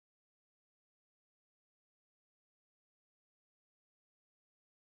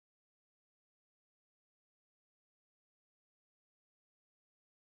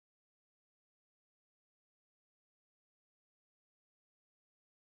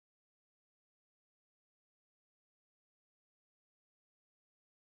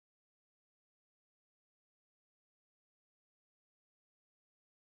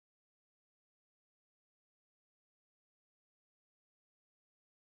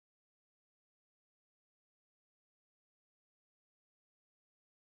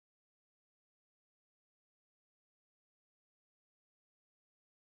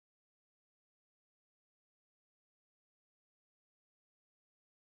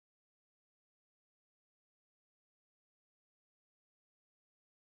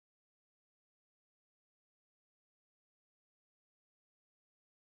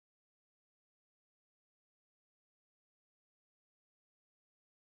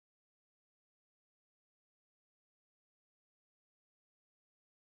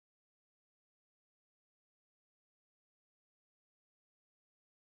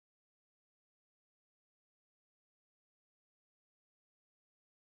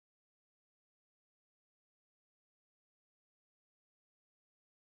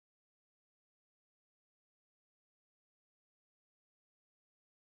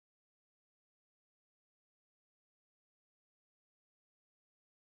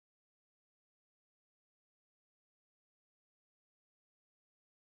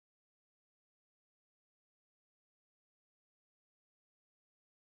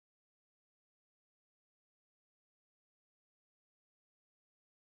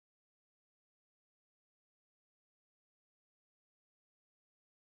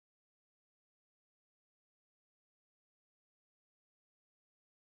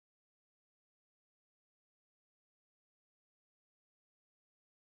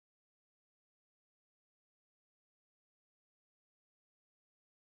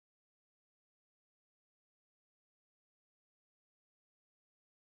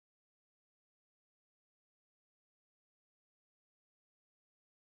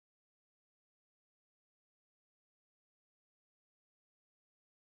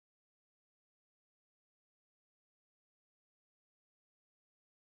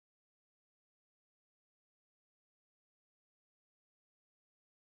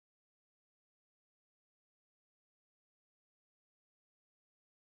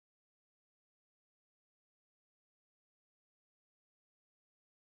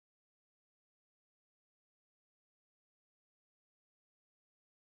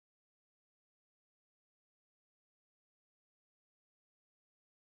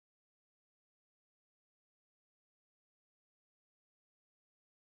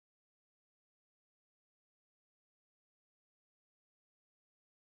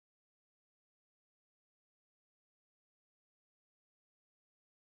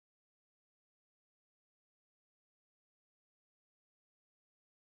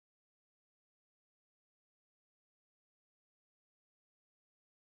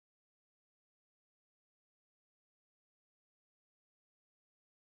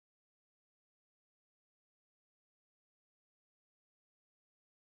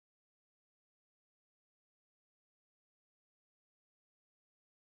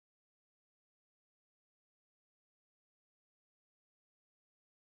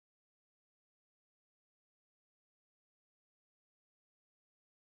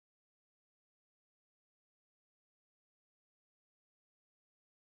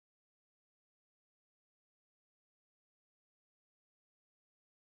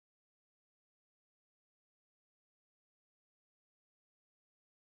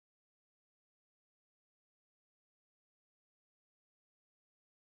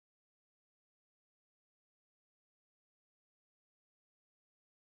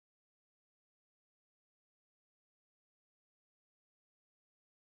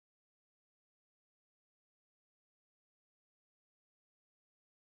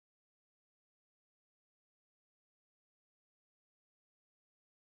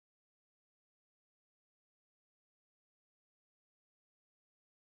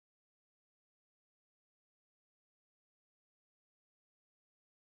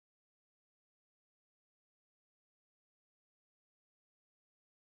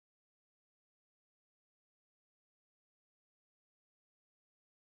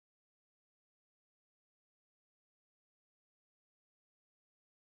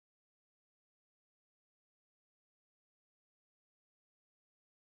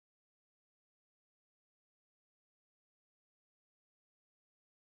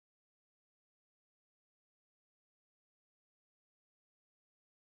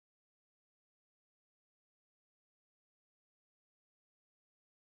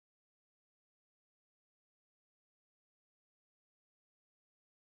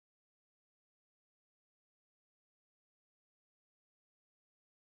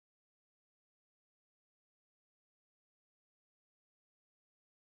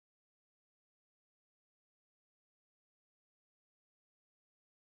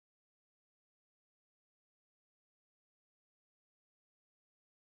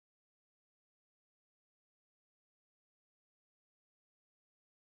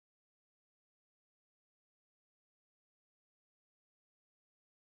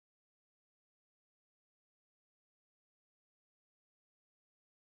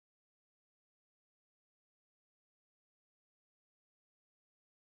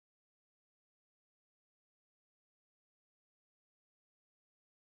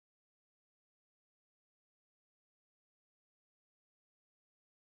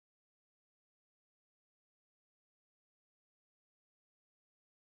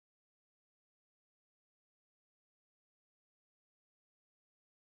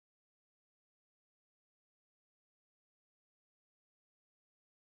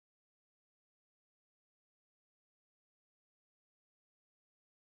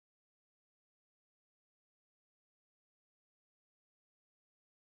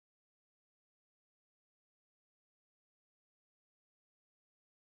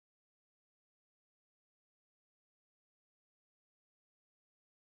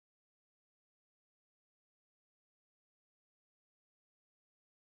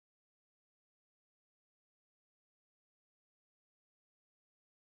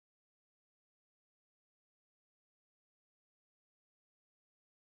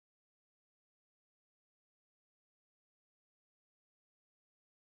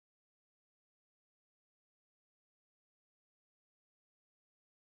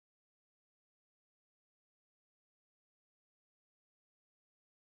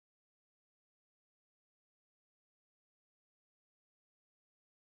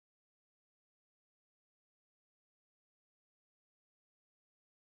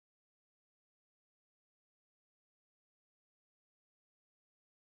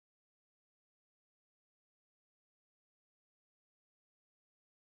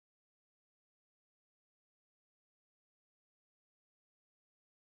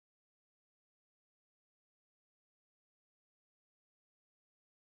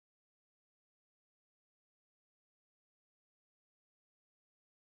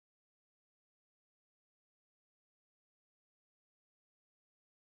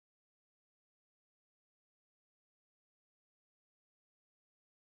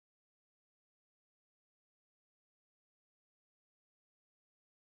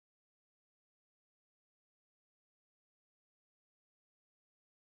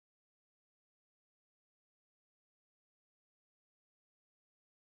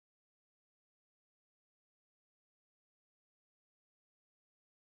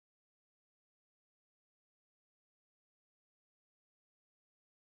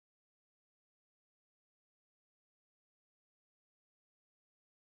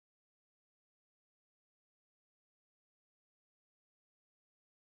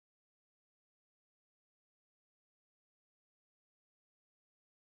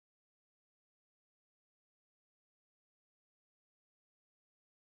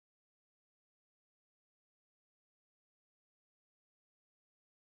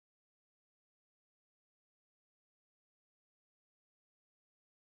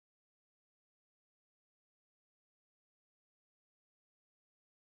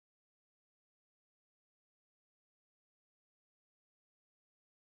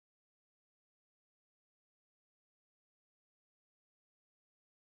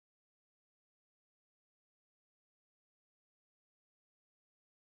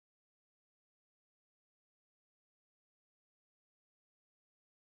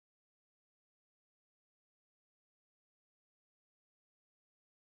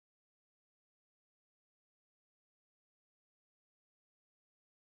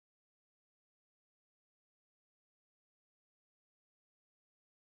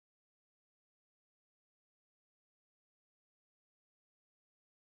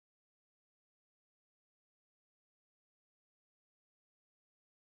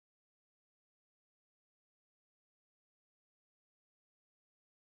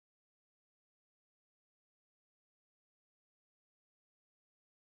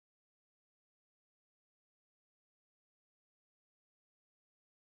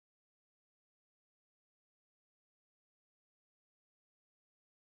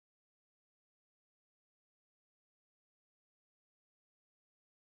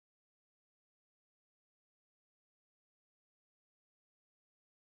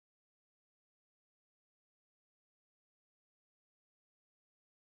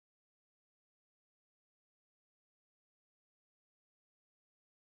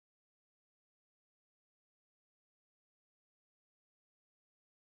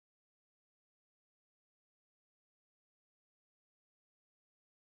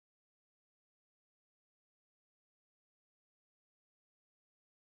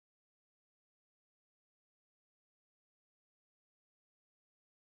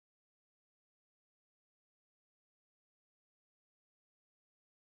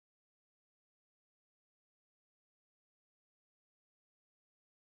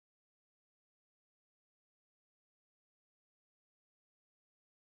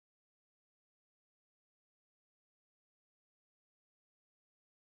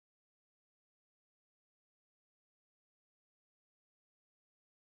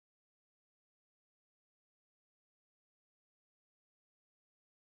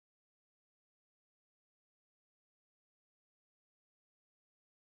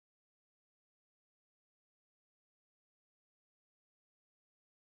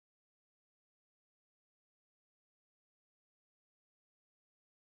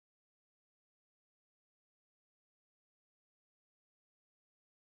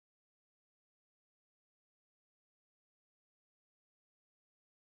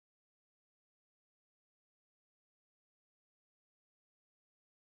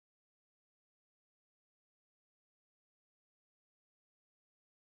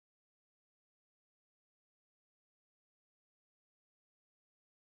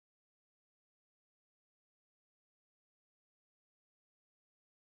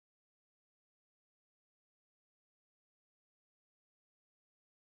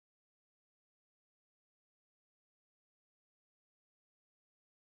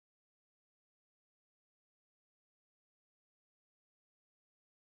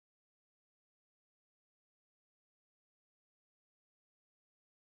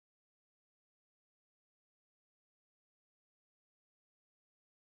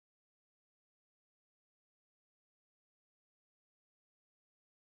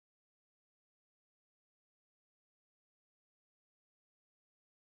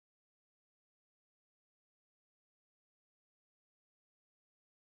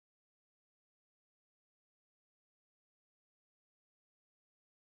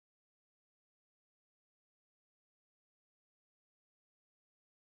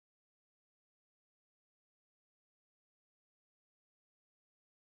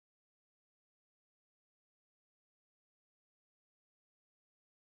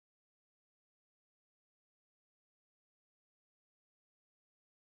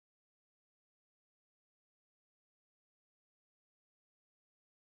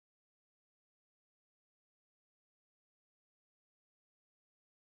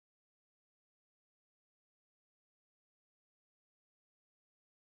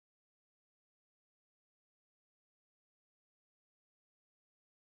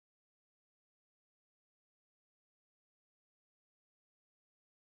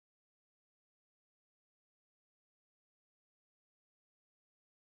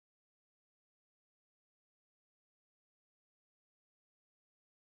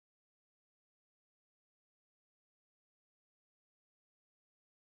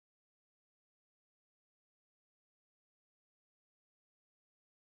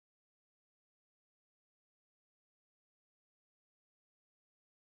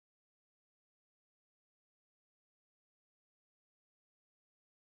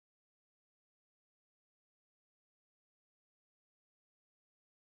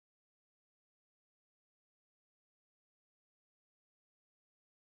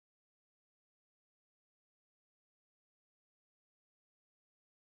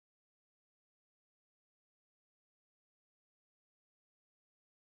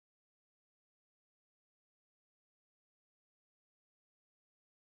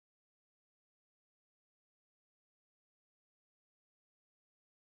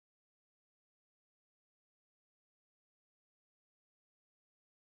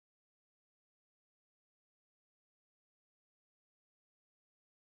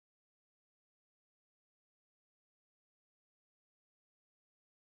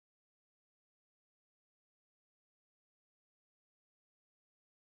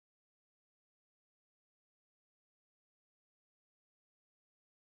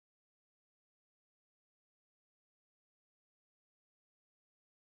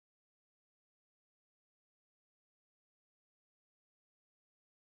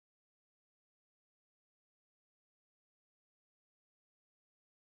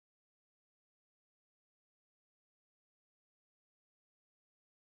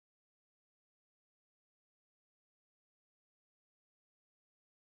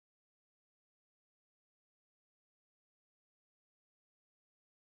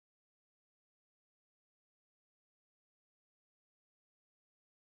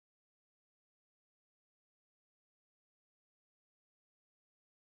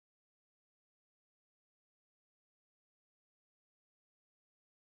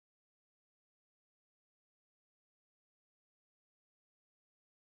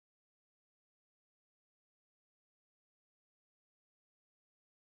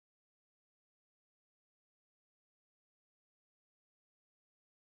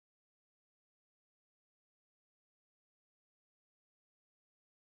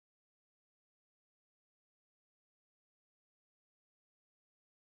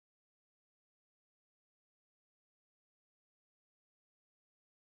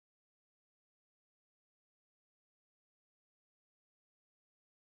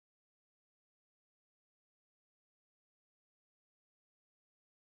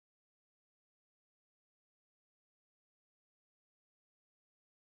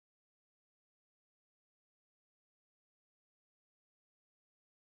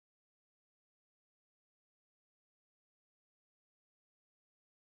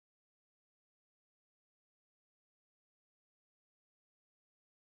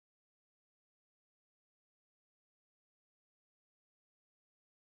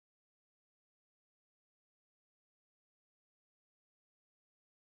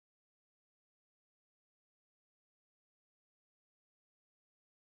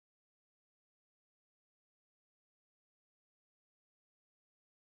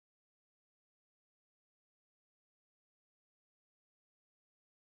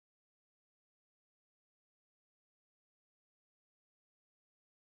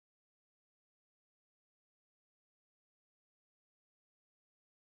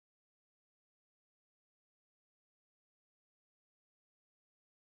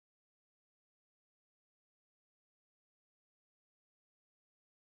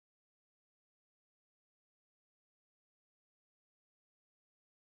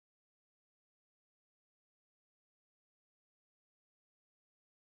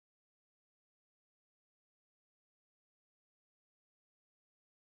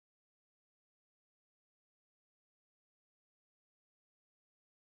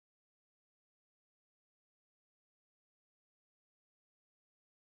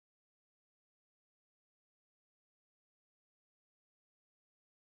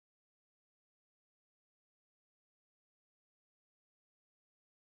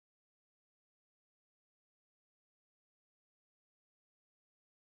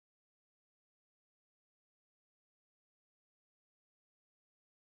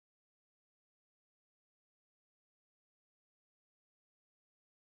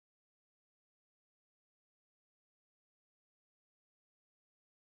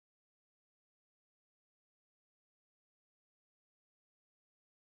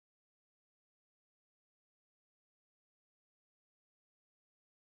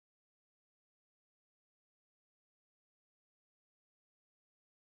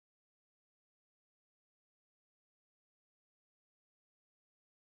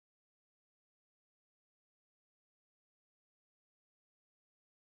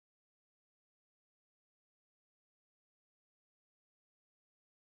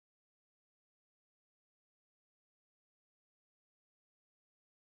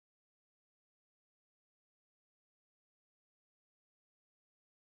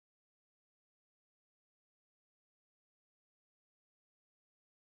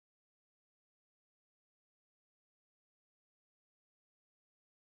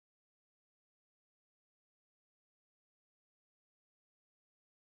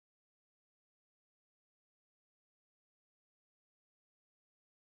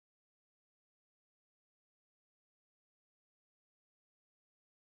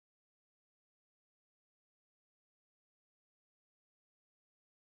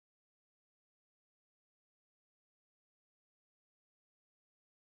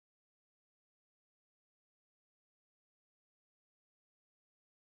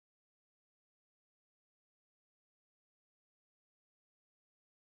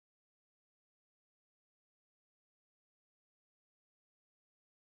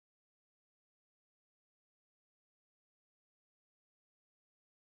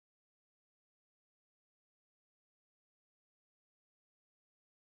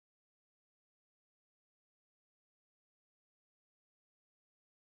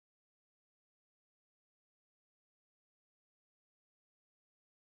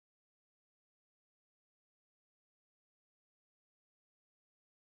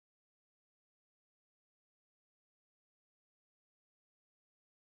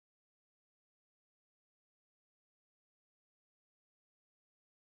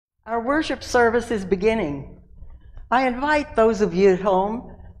Our worship service is beginning. I invite those of you at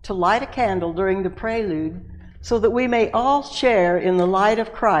home to light a candle during the prelude so that we may all share in the light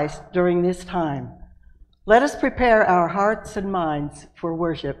of Christ during this time. Let us prepare our hearts and minds for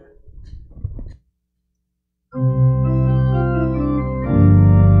worship.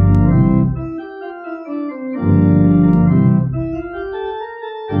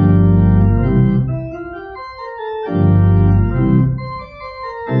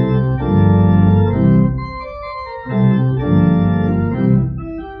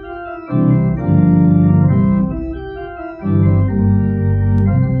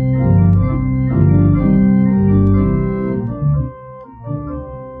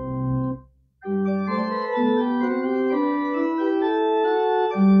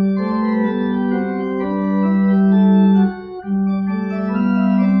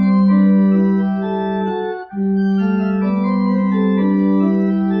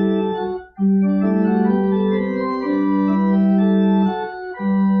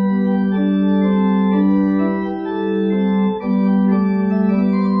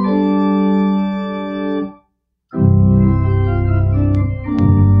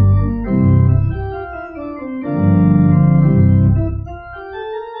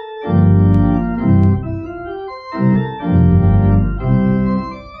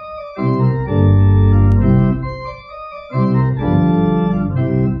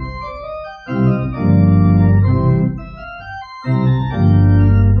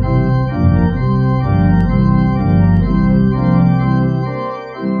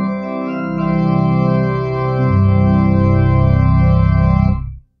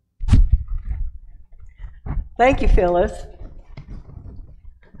 Thank you, Phyllis.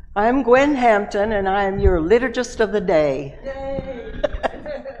 I'm Gwen Hampton, and I am your liturgist of the day. Yay!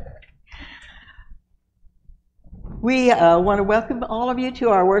 We want to welcome all of you to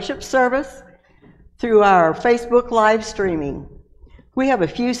our worship service through our Facebook live streaming. We have a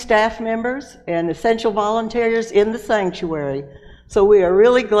few staff members and essential volunteers in the sanctuary, so we are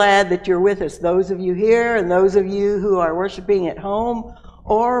really glad that you're with us, those of you here and those of you who are worshiping at home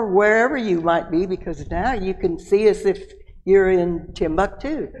or wherever you might be, because now you can see us if you're in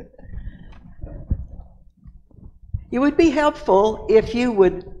Timbuktu. It would be helpful if you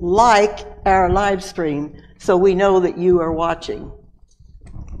would like our live stream so we know that you are watching.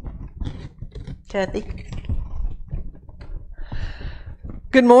 Kathy?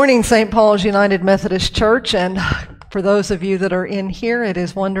 Good morning, St. Paul's United Methodist Church, and for those of you that are in here, it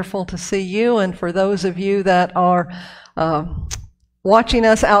is wonderful to see you, and for those of you that are watching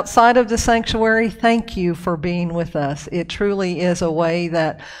us outside of the sanctuary, thank you for being with us. It truly is a way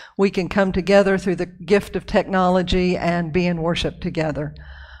that we can come together through the gift of technology and be in worship together.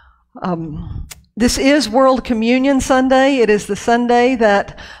 This is World Communion Sunday. It is the Sunday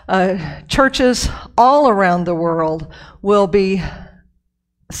that churches all around the world will be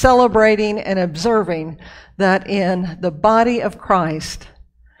celebrating and observing that in the body of Christ,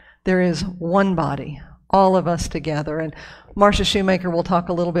 there is one body, all of us together. And Marcia Shoemaker will talk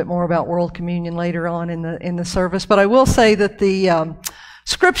a little bit more about World Communion later on in the service. But I will say that the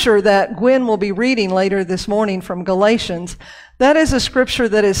scripture that Gwen will be reading later this morning from Galatians, that is a scripture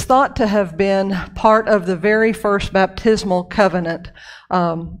that is thought to have been part of the very first baptismal covenant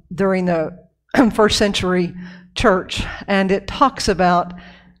during the first century church. And it talks about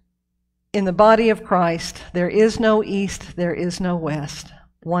in the body of Christ, there is no east, there is no west,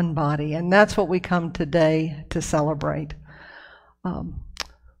 one body. And that's what we come today to celebrate.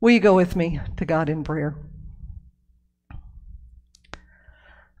 Will you go with me to God in prayer?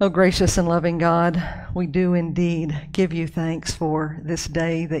 Oh, gracious and loving God, we do indeed give you thanks for this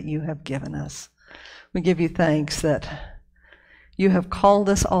day that you have given us. We give you thanks that you have called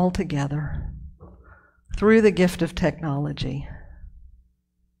us all together through the gift of technology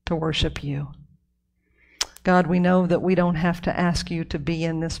to worship you. God, we know that we don't have to ask you to be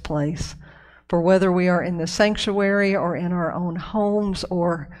in this place. For whether we are in the sanctuary or in our own homes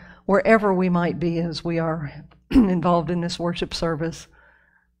or wherever we might be as we are involved in this worship service,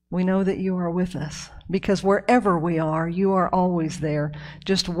 we know that you are with us, because wherever we are, you are always there,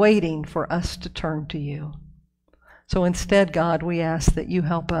 just waiting for us to turn to you. So instead, God, we ask that you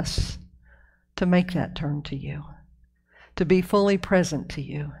help us to make that turn to you, to be fully present to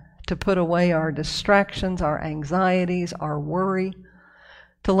you, to put away our distractions, our anxieties, our worry,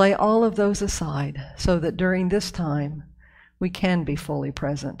 to lay all of those aside so that during this time we can be fully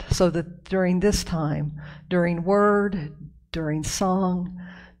present, so that during this time, during word, during song,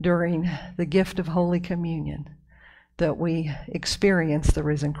 during the gift of Holy Communion, that we experience the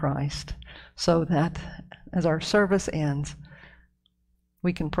risen Christ, so that as our service ends,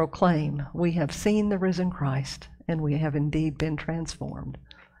 we can proclaim, we have seen the risen Christ, and we have indeed been transformed.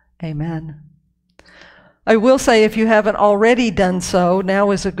 Amen. I will say, if you haven't already done so,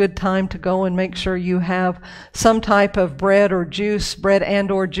 now is a good time to go and make sure you have some type of bread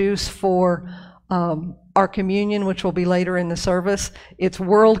and or juice for our communion, which will be later in the service. It's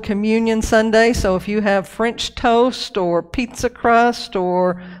World Communion Sunday, so if you have French toast or pizza crust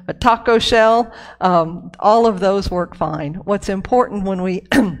or a taco shell, all of those work fine. What's important when we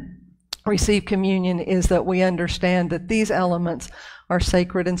receive communion is that we understand that these elements are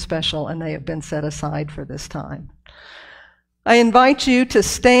sacred and special, and they have been set aside for this time. I invite you to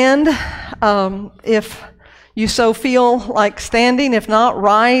stand if you so feel like standing. If not,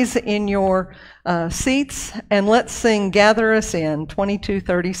 rise in your seats, and let's sing Gather Us In,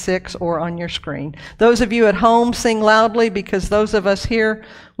 2236, or on your screen. Those of you at home, sing loudly, because those of us here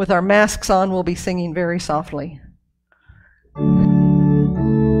with our masks on will be singing very softly.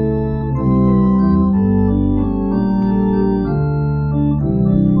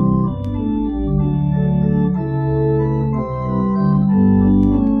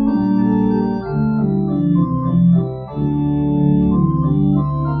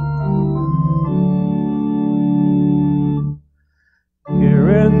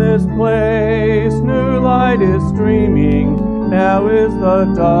 This place, new light is streaming. Now is the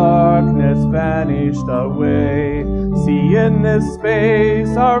darkness vanished away. See in this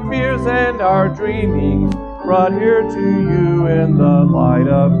space our fears and our dreamings, brought here to you in the light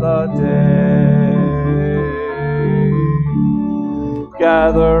of the day.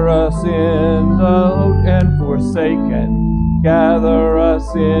 Gather us in the out and forsaken. Gather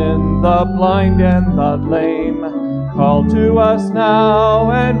us in the blind and the lame. Call to us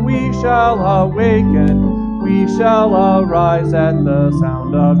now, and we shall awaken. We shall arise at the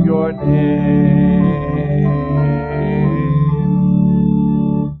sound of your name.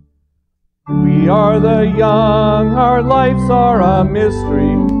 We are the young, our lives are a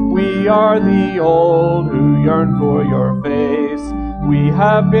mystery. We are the old who yearn for your face. We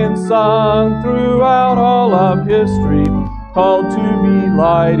have been sung throughout all of history, called to be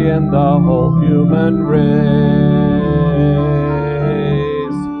light in the whole human race.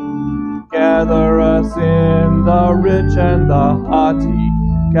 Gather us in the rich and the haughty.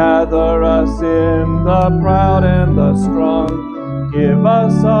 Gather us in the proud and the strong. Give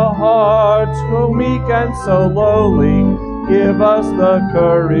us a heart so meek and so lowly. Give us the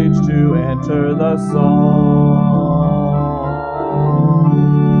courage to enter the song.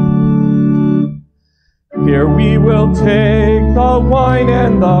 Here we will take the wine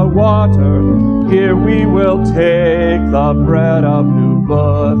and the water. Here we will take the bread of new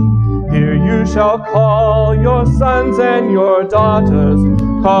birth. Here you shall call your sons and your daughters.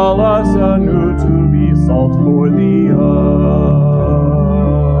 Call us anew to be salt for the earth.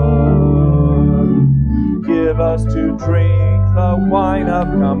 Give us to drink the wine of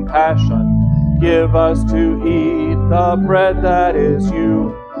compassion. Give us to eat the bread that is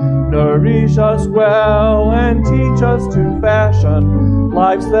you. Nourish us well and teach us to fashion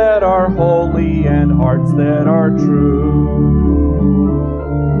lives that are holy and hearts that are true.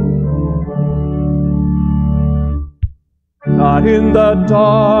 Not in the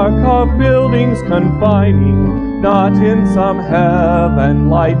dark of buildings confining, not in some heaven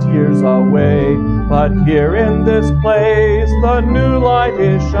light years away, but here in this place the new light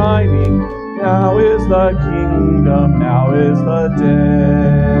is shining. Now is the kingdom, now is the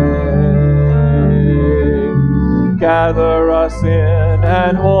day. Gather us in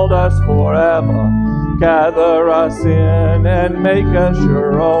and hold us forever. Gather us in and make us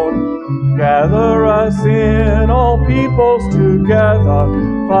your own. Gather us in, all peoples together,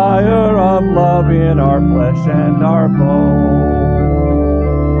 fire of love in our flesh and our bone.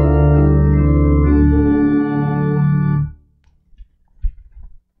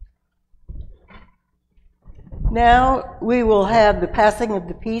 Now we will have the passing of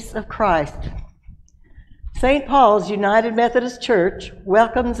the peace of Christ. St. Paul's United Methodist Church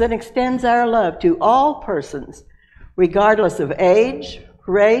welcomes and extends our love to all persons, regardless of age,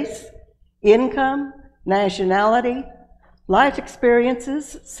 race, income, nationality, life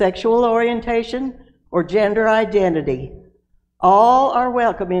experiences, sexual orientation, or gender identity. All are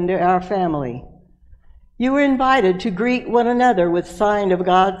welcome into our family. You are invited to greet one another with sign of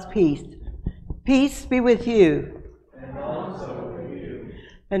God's peace. Peace be with you. And also with you.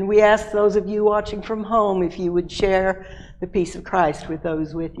 And we ask those of you watching from home if you would share the peace of Christ with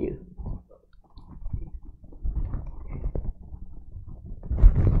those with you.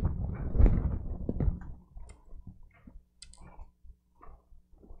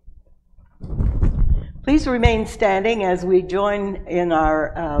 Please remain standing as we join in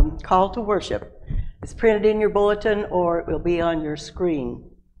our call to worship. It's printed in your bulletin or it will be on your screen.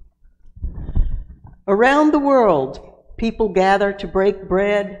 Around the world, people gather to break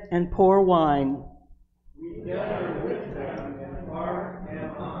bread and pour wine. We gather with them in heart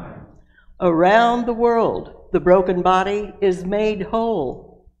and mind. Around the world, the broken body is made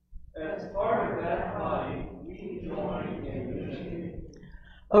whole. As part of that body, we join in unity.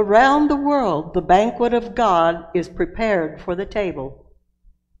 Around the world, the banquet of God is prepared for the table.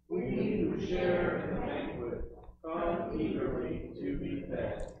 We who share in the banquet come eagerly to be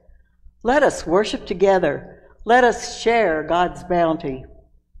fed. Let us worship together. Let us share God's bounty.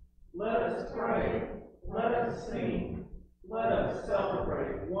 Let us pray. Let us sing. Let us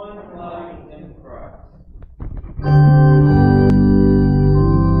celebrate one body in Christ.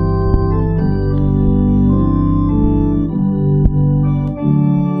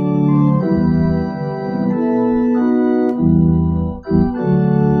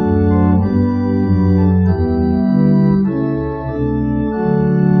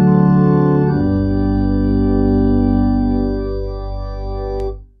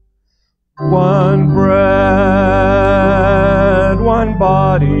 One bread, one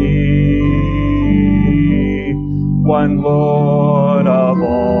body, one Lord of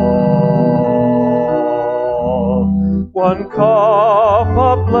all, one cup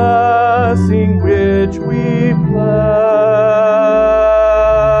of blessing which we bless,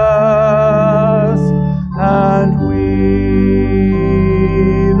 and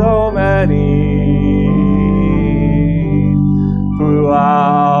we, though many,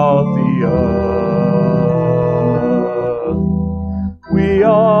 throughout the earth, we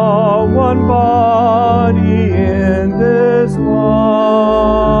are one body in this one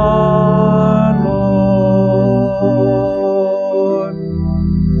Lord.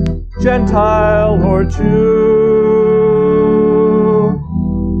 Gentile or Jew,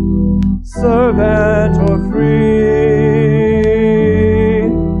 servant or free,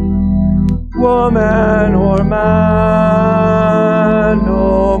 woman or man,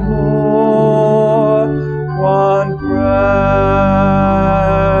 no more. One bread,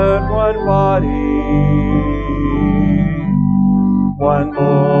 one body, one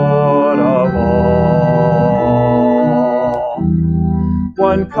Lord of all,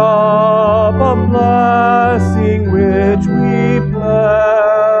 one cup of blessing which we bless,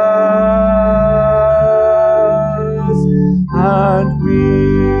 and we,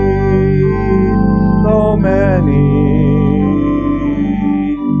 though many,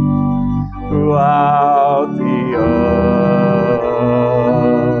 throughout the earth,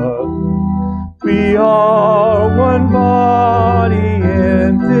 we are one body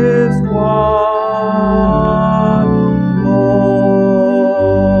in this one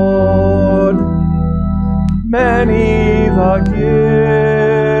Lord. Many the gifts,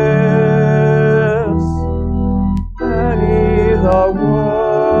 many the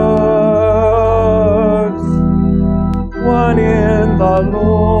works, one in the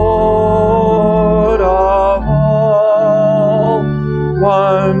Lord of all,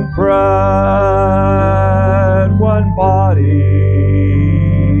 one bread, one body,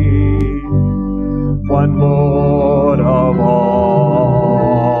 one Lord of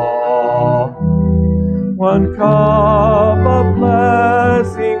all, one cup of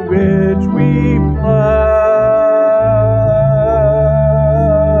blessing which we bless,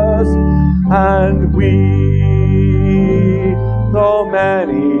 and we, though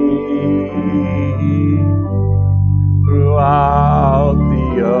many, throughout the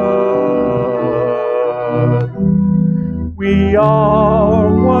earth, we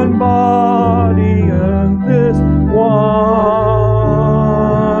are one body in this one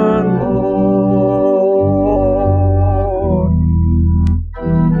Lord.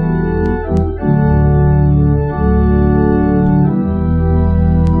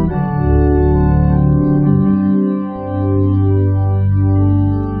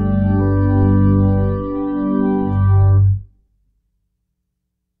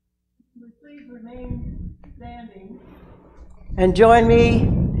 Please remain standing and join me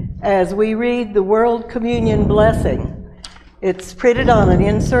as we read the World Communion Blessing. It's printed on an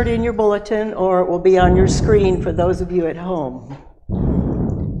insert in your bulletin, or it will be on your screen for those of you at home.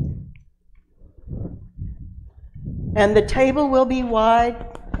 And the table will be wide,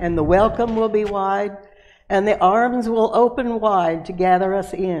 and the welcome will be wide, and the arms will open wide to gather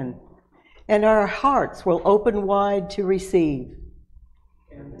us in, and our hearts will open wide to receive.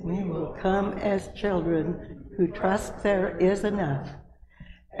 We will come as children who trust there is enough,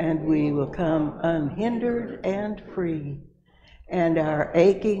 and we will come unhindered and free, and our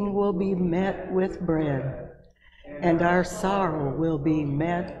aching will be met with bread, and our sorrow will be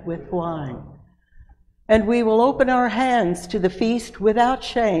met with wine. And we will open our hands to the feast without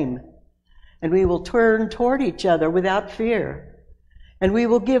shame, and we will turn toward each other without fear, and we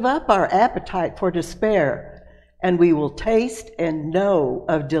will give up our appetite for despair, and we will taste and know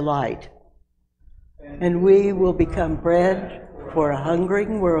of delight. And we will become bread for a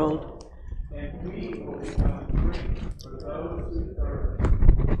hungering world. And we will become drink for those who thirst.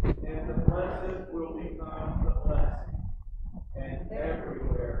 And the blessed will become the blessing. And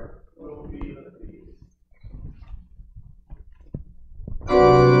everywhere will be the peace.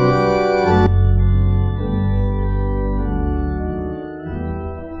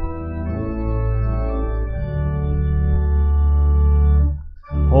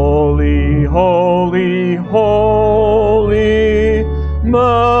 Holy, holy, holy,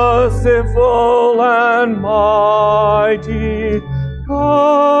 merciful and mighty,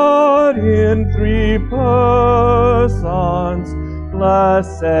 God in three persons,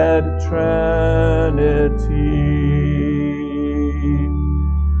 blessed Trinity.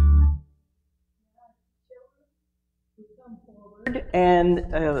 And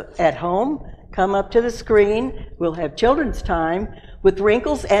at home, come up to the screen. We'll have children's time with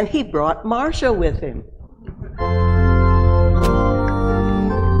Wrinkles, and he brought Marsha with him.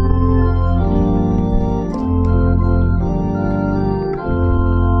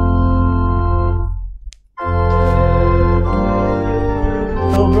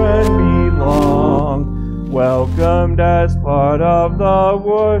 Children belong, welcomed as part of the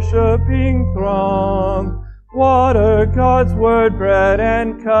worshiping throng. Water, God's word, bread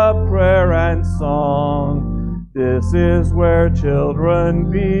and cup, prayer and song. This is where children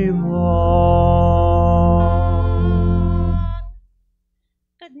belong.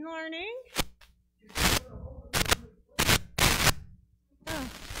 Good morning. Oh.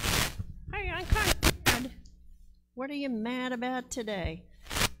 Hey, I'm kind of mad. What are you mad about today?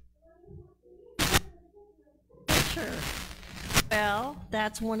 Sure. Well,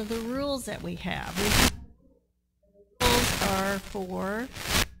 that's one of the rules that we have. Rules are for...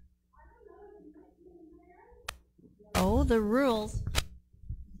 Oh, the rules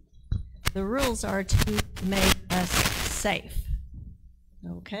are to make us safe.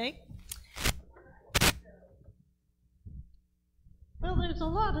 Okay? Well, there's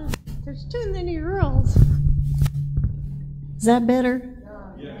too many rules. Is that better?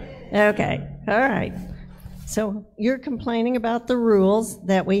 Yeah. Okay, all right. So you're complaining about the rules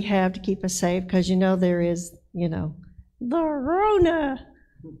that we have to keep us safe because there is, the Rona.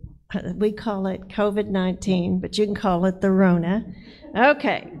 We call it COVID-19, but you can call it the Rona.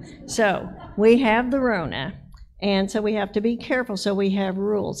 Okay, so we have the Rona, and so we have to be careful, so we have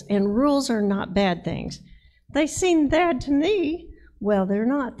rules. And rules are not bad things. They seem bad to me. Well, they're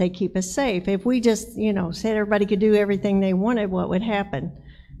not. They keep us safe. If we just, said everybody could do everything they wanted, what would happen?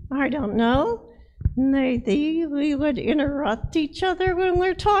 I don't know. Maybe we would interrupt each other when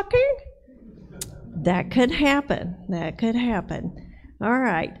we're talking. That could happen. That could happen. All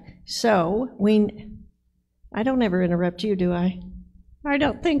right. So, I don't ever interrupt you, do I? I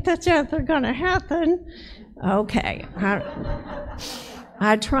don't think that's ever going to happen. Okay.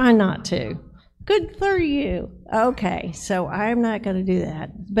 I try not to. Good for you. Okay, so I'm not going to do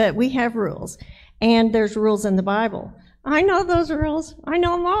that. But we have rules. And there's rules in the Bible. I know those rules. I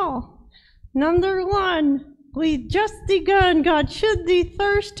know them all. Number 1, we just begun. God should be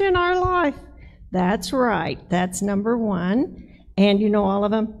thirst in our life. That's right. That's number 1. And you know all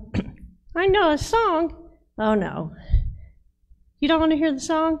of them? I know a song. Oh, no. You don't want to hear the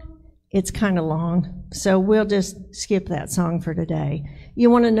song? It's kind of long, so we'll just skip that song for today. You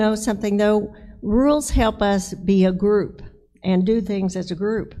want to know something, though? Rules help us be a group and do things as a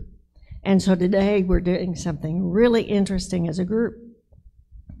group. And so today we're doing something really interesting as a group.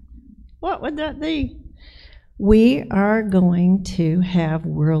 What would that be? We are going to have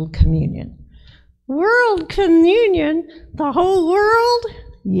World Communion. World Communion? The whole world?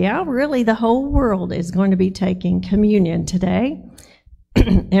 Yeah, really, the whole world is going to be taking communion today.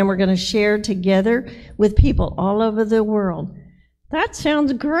 And we're going to share together with people all over the world. That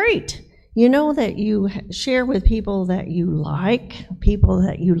sounds great. You know that you share with people that you like, people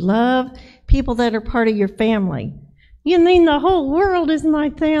that you love, people that are part of your family. You mean the whole world is my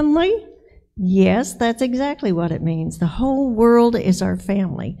family? Yes, that's exactly what it means. The whole world is our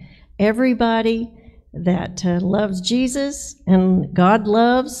family. Everybody that loves Jesus and God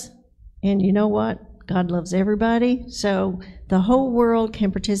loves, and you know what? God loves everybody, so the whole world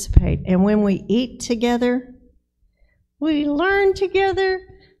can participate. And when we eat together, we learn together,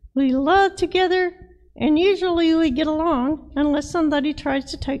 we love together, and usually we get along unless somebody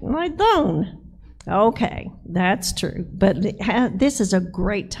tries to take my bone. Okay, that's true, but this is a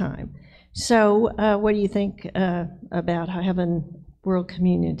great time. So what do you think about having World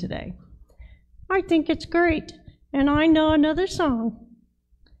Communion today? I think it's great, and I know another song.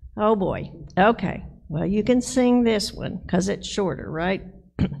 Oh boy, okay. Well, you can sing this one because it's shorter, right?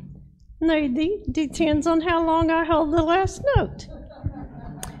 No, it depends on how long I hold the last note.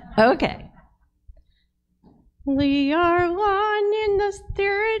 Okay. We are one in the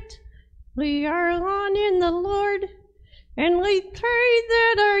Spirit, we are one in the Lord, and we pray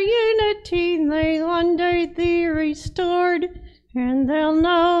that our unity may one day be restored, and they'll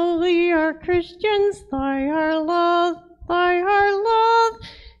know we are Christians by our love, by our love.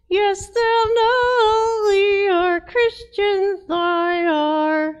 Yes, they'll know we are Christians by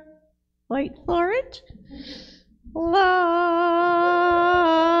our, wait for it, love.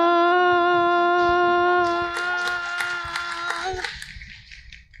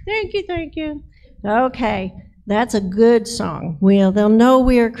 Thank you. Okay, that's a good song. Well, they'll know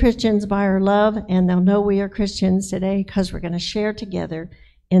we are Christians by our love, and they'll know we are Christians today because we're going to share together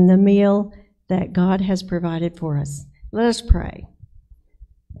in the meal that God has provided for us. Let us pray.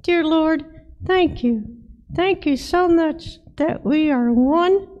 Dear Lord, thank you. Thank you so much that we are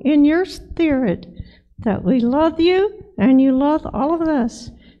one in your Spirit, that we love you and you love all of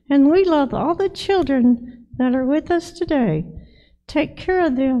us, and we love all the children that are with us today. Take care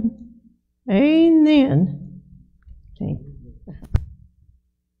of them. Amen. Okay.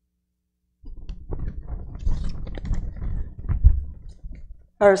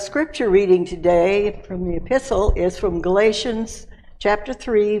 Our scripture reading today from the epistle is from Galatians chapter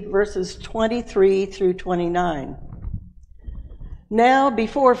 3, verses 23 through 29. Now,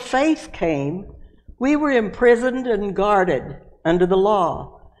 before faith came, we were imprisoned and guarded under the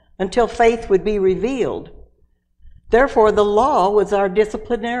law until faith would be revealed. Therefore, the law was our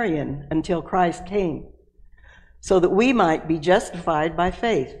disciplinarian until Christ came, so that we might be justified by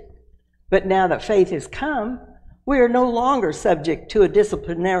faith. But now that faith has come, we are no longer subject to a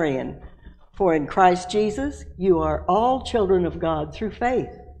disciplinarian. For in Christ Jesus, you are all children of God through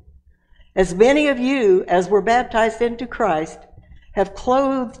faith. As many of you as were baptized into Christ have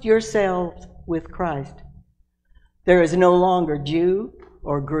clothed yourselves with Christ. There is no longer Jew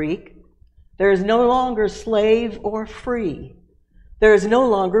or Greek. There is no longer slave or free. There is no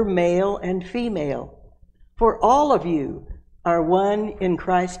longer male and female. For all of you are one in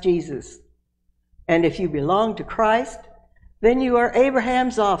Christ Jesus. And if you belong to Christ, then you are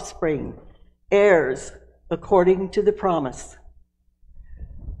Abraham's offspring, heirs according to the promise.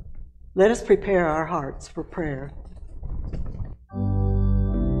 Let us prepare our hearts for prayer.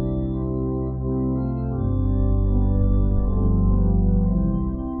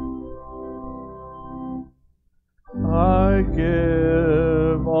 I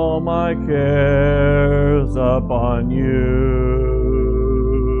give all my cares upon you.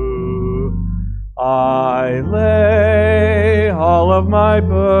 I lay all of my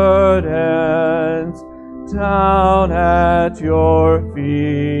burdens down at your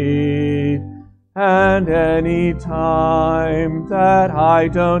feet. And any time that I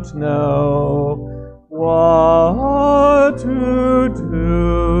don't know what to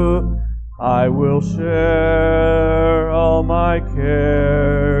do, I will share all my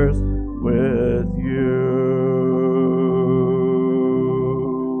cares with you.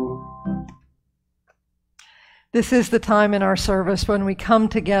 This is the time in our service when we come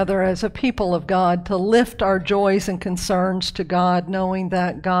together as a people of God to lift our joys and concerns to God, knowing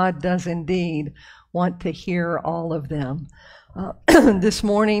that God does indeed want to hear all of them. This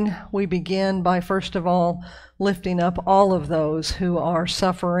morning we begin by first of all lifting up all of those who are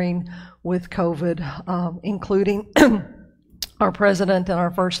suffering with COVID, including our president and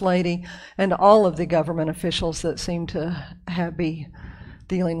our first lady and all of the government officials that seem to be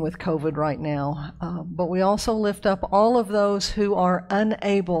dealing with COVID right now. But we also lift up all of those who are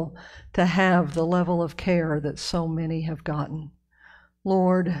unable to have the level of care that so many have gotten.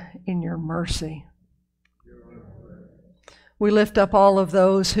 Lord, in your mercy. We lift up all of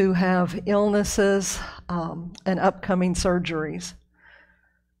those who have illnesses and upcoming surgeries.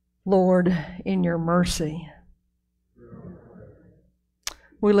 Lord, in your mercy.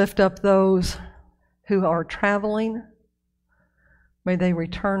 We lift up those who are traveling. May they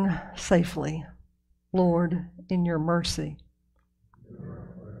return safely. Lord, in your mercy.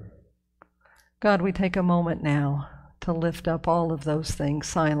 God, we take a moment now to lift up all of those things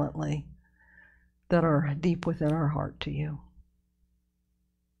silently that are deep within our heart to you.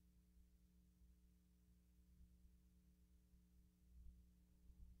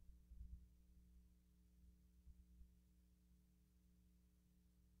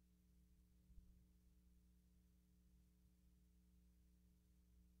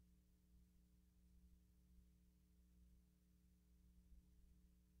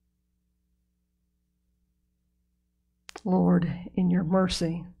 Lord, in your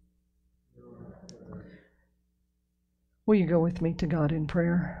mercy, will you go with me to God in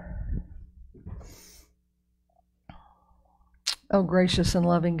prayer? Oh, gracious and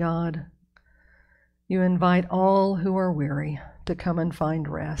loving God, you invite all who are weary to come and find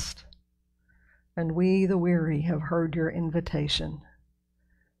rest. And we, the weary, have heard your invitation.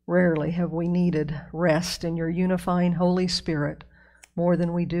 Rarely have we needed rest in your unifying Holy Spirit more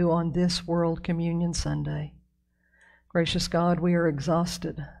than we do on this World Communion Sunday. Gracious God, we are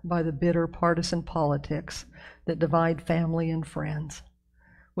exhausted by the bitter partisan politics that divide family and friends.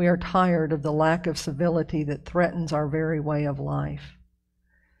 We are tired of the lack of civility that threatens our very way of life.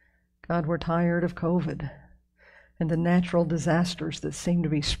 God, we're tired of COVID and the natural disasters that seem to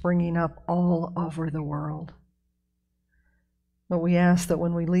be springing up all over the world. But we ask that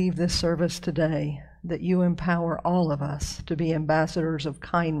when we leave this service today, that you empower all of us to be ambassadors of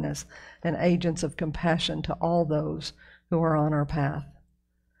kindness and agents of compassion to all those who are on our path.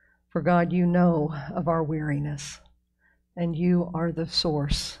 For God, you know of our weariness, and you are the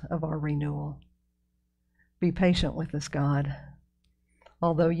source of our renewal. Be patient with us, God.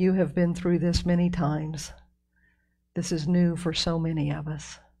 Although you have been through this many times, this is new for so many of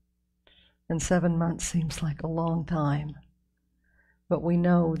us. And 7 months seems like a long time. But we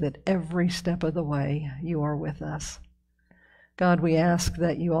know that every step of the way you are with us. God, we ask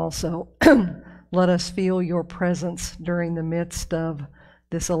that you also let us feel your presence during the midst of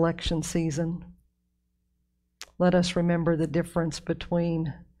this election season. Let us remember the difference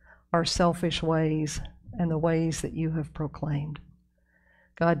between our selfish ways and the ways that you have proclaimed.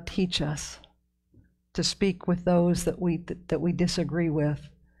 God, teach us to speak with those that we disagree with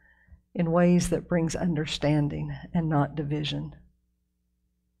in ways that brings understanding and not division.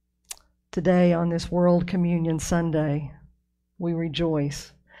 Today, on this World Communion Sunday, we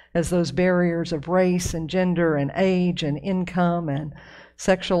rejoice as those barriers of race and gender and age and income and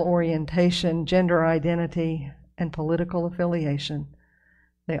sexual orientation, gender identity, and political affiliation,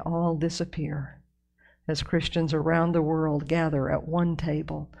 they all disappear as Christians around the world gather at one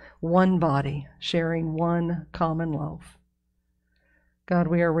table, one body, sharing one common loaf. God,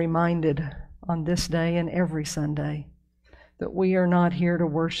 we are reminded on this day and every Sunday that we are not here to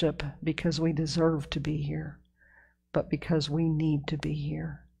worship because we deserve to be here, but because we need to be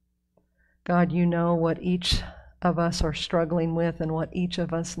here. God, you know what each of us are struggling with and what each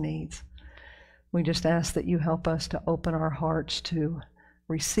of us needs. We just ask that you help us to open our hearts to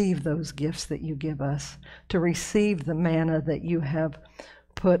receive those gifts that you give us, to receive the manna that you have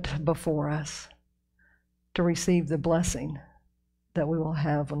put before us, to receive the blessing that we will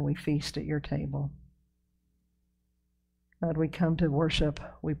have when we feast at your table. God, we come to worship,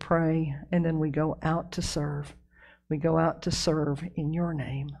 we pray, and then we go out to serve. We go out to serve in your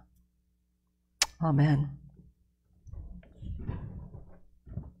name. Amen.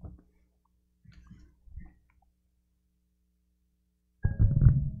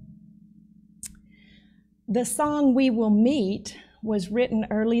 The song "We Will Meet" was written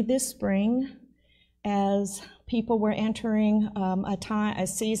early this spring as people were entering a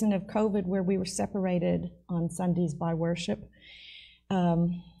season of COVID where we were separated on Sundays by worship,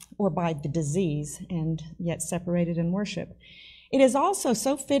 or by the disease, and yet separated in worship. It is also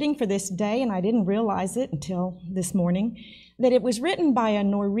so fitting for this day, and I didn't realize it until this morning, that it was written by a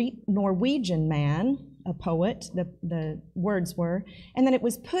Norwegian man, a poet, the words were, and then it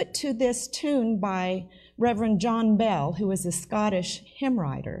was put to this tune by Reverend John Bell, who is a Scottish hymn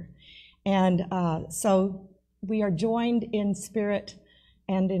writer. And so we are joined in spirit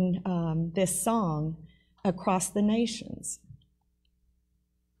and in this song across the nations.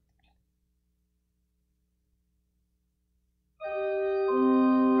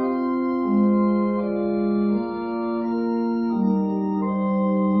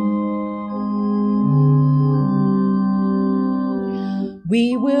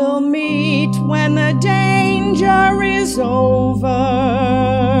 We will meet when the danger is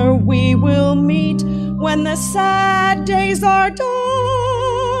over. We will meet when the sad days are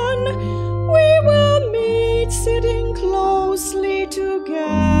done. We will meet sitting closely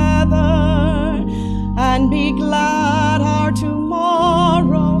together and be glad our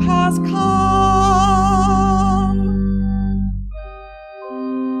tomorrow has come.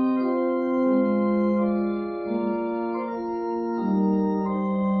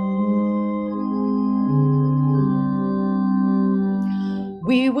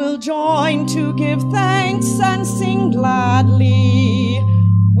 We will join to give thanks and sing gladly.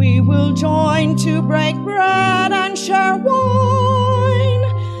 We will join to break bread and share wine.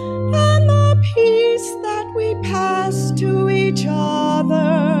 And the peace that we pass to each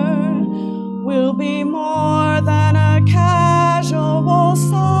other will be more than a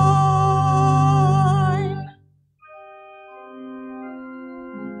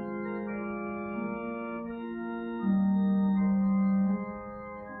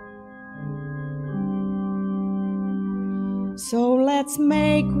let's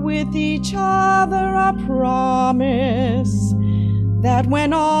make with each other a promise that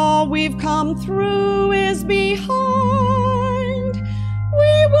when all we've come through is behind,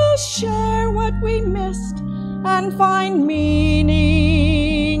 we will share what we missed and find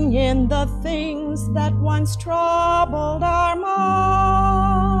meaning in the things that once troubled our mind.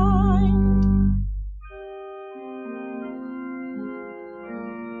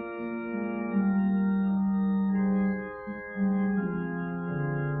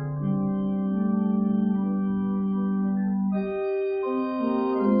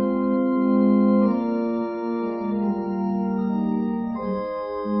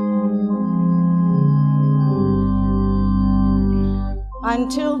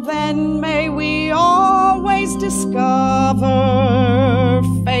 Until then, may we always discover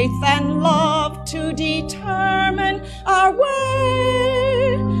faith and love to determine our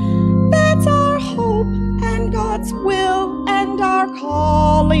way. That's our hope and God's will and our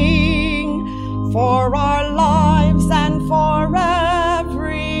calling for our lives and for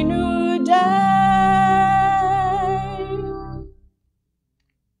every new day.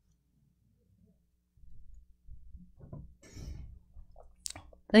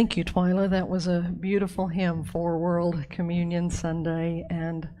 Thank you, Twyla. That was a beautiful hymn for World Communion Sunday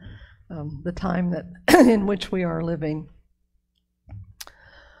and the time that in which we are living.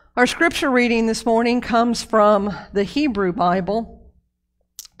 Our scripture reading this morning comes from the Hebrew Bible.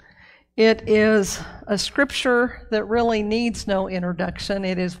 It is a scripture that really needs no introduction.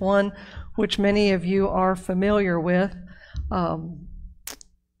 It is one which many of you are familiar with.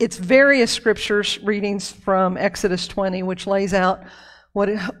 It's various scriptures readings from Exodus 20, which lays out what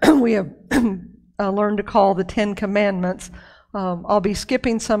we have learned to call the Ten Commandments. I'll be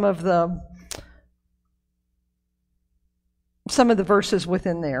skipping some of the verses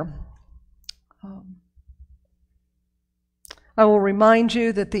within there. I will remind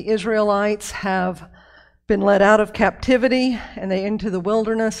you that the Israelites have been led out of captivity and they into the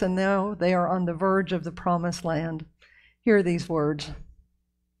wilderness, and now they are on the verge of the promised land. Hear these words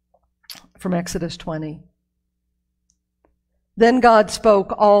from Exodus 20. Then God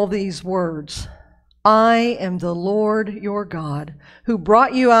spoke all these words. I am the Lord your God, who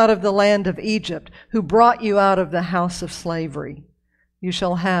brought you out of the land of Egypt, who brought you out of the house of slavery. You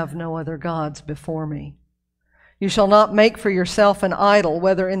shall have no other gods before me. You shall not make for yourself an idol,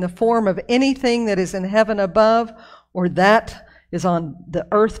 whether in the form of anything that is in heaven above, or that is on the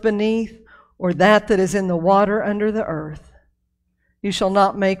earth beneath, or that is in the water under the earth. You shall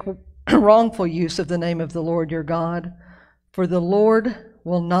not make wrongful use of the name of the Lord your God, for the Lord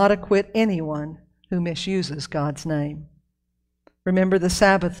will not acquit anyone who misuses God's name. Remember the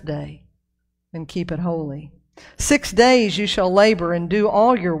Sabbath day and keep it holy. 6 days you shall labor and do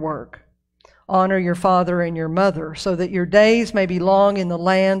all your work. Honor your father and your mother, so that your days may be long in the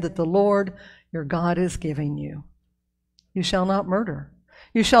land that the Lord your God is giving you. You shall not murder.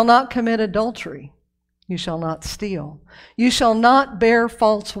 You shall not commit adultery. You shall not steal. You shall not bear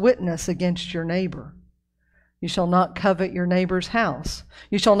false witness against your neighbor. You shall not covet your neighbor's house.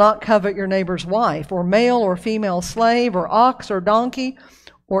 You shall not covet your neighbor's wife, or male or female slave, or ox or donkey,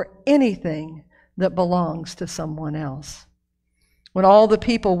 or anything that belongs to someone else. When all the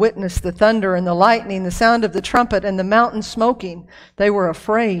people witnessed the thunder and the lightning, the sound of the trumpet and the mountain smoking, they were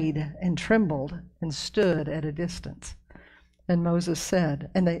afraid and trembled and stood at a distance. And Moses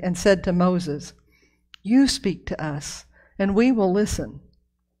said, and said to Moses, You speak to us, and we will listen.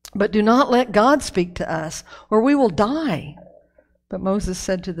 But do not let God speak to us, or we will die. But Moses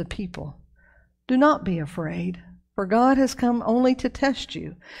said to the people, Do not be afraid, for God has come only to test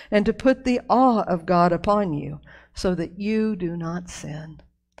you, and to put the awe of God upon you, so that you do not sin.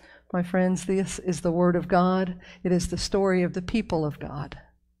 My friends, this is the word of God. It is the story of the people of God.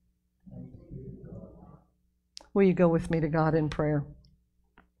 Will you go with me to God in prayer?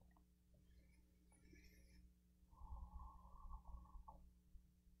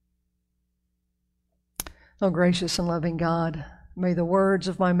 Oh, gracious and loving God, may the words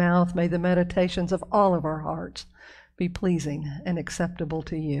of my mouth, may the meditations of all of our hearts be pleasing and acceptable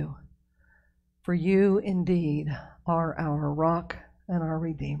to you. For you indeed are our rock and our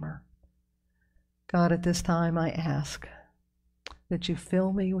Redeemer. God, at this time I ask that you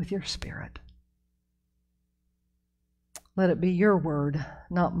fill me with your Spirit. Let it be your word,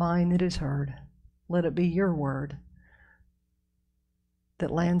 not mine, that is heard. Let it be your word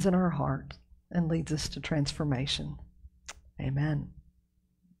that lands in our heart and leads us to transformation. Amen.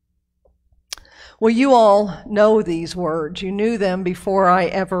 Well, you all know these words. You knew them before I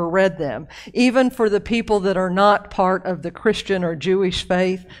ever read them. Even for the people that are not part of the Christian or Jewish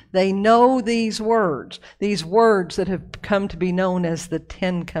faith, they know these words that have come to be known as the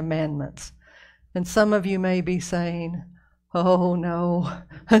 10 Commandments. And some of you may be saying, oh no,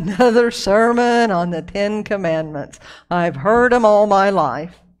 another sermon on the 10 Commandments. I've heard them all my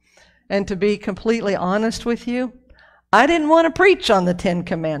life. And to be completely honest with you, I didn't want to preach on the 10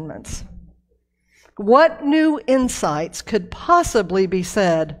 Commandments. What new insights could possibly be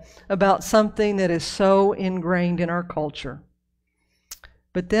said about something that is so ingrained in our culture?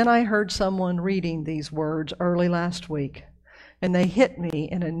 But then I heard someone reading these words early last week, and they hit me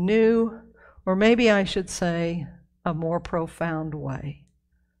in a new, or maybe I should say, a more profound way.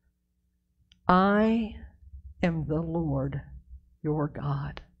 I am the Lord your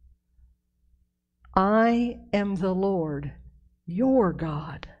God. I am the Lord your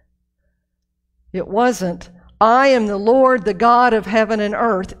God. It wasn't, I am the Lord, the God of heaven and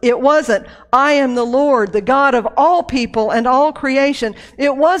earth. It wasn't, I am the Lord, the God of all people and all creation.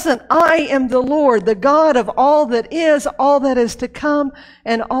 It wasn't, I am the Lord, the God of all that is to come,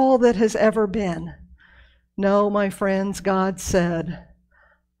 and all that has ever been. No, my friends, God said,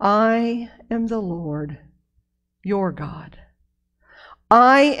 I am the Lord, your God.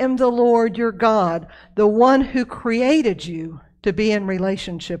 I am the Lord, your God, the one who created you to be in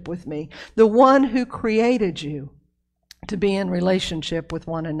relationship with me, the one who created you to be in relationship with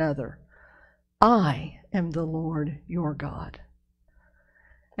one another. I am the Lord your God.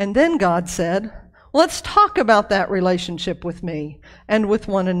 And then God said, let's talk about that relationship with me and with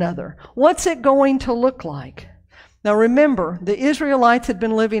one another. What's it going to look like? Now remember, the Israelites had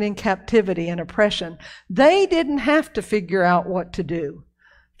been living in captivity and oppression. They didn't have to figure out what to do.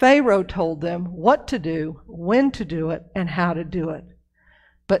 Pharaoh told them what to do, when to do it, and how to do it.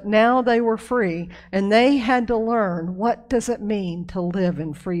 But now they were free, and they had to learn what does it mean to live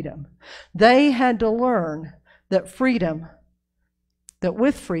in freedom. They had to learn that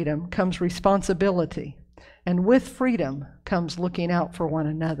with freedom comes responsibility, and with freedom comes looking out for one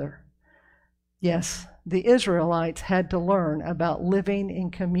another. Yes, the Israelites had to learn about living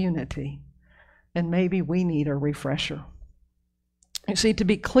in community, and maybe we need a refresher. You see, to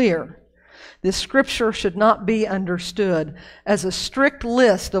be clear, this scripture should not be understood as a strict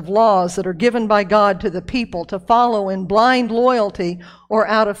list of laws that are given by God to the people to follow in blind loyalty or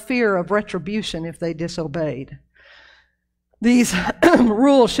out of fear of retribution if they disobeyed. These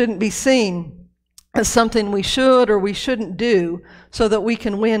rules shouldn't be seen as something we should or we shouldn't do so that we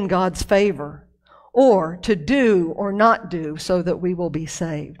can win God's favor, or to do or not do so that we will be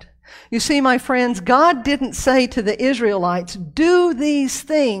saved. You see, my friends, God didn't say to the Israelites, do these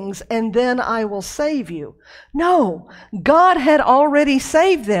things and then I will save you. No, God had already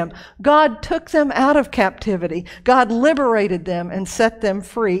saved them. God took them out of captivity. God liberated them and set them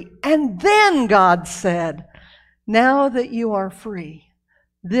free. And then God said, now that you are free,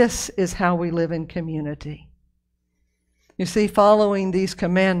 this is how we live in community. You see, following these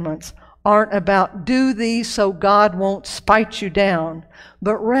commandments aren't about do these so God won't spite you down,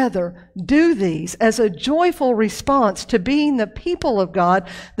 but rather do these as a joyful response to being the people of God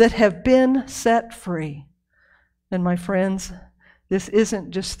that have been set free. And my friends, this isn't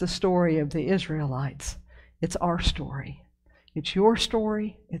just the story of the Israelites. It's our story. It's your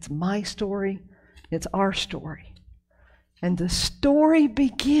story. It's my story. It's our story. And the story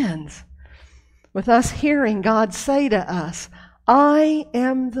begins with us hearing God say to us, I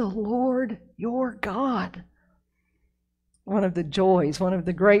am the Lord your God. One of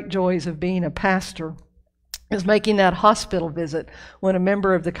the great joys of being a pastor is making that hospital visit when a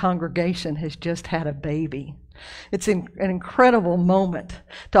member of the congregation has just had a baby. It's an incredible moment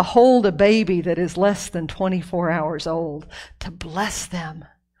to hold a baby that is less than 24 hours old, to bless them,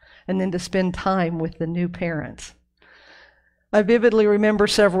 and then to spend time with the new parents. I vividly remember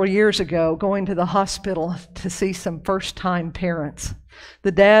several years ago going to the hospital to see some first-time parents.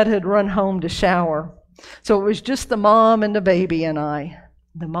 The dad had run home to shower, so it was just the mom and the baby and I.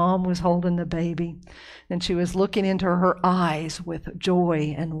 The mom was holding the baby, and she was looking into her eyes with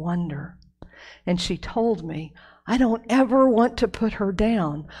joy and wonder. And she told me, I don't ever want to put her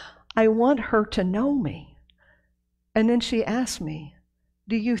down. I want her to know me. And then she asked me,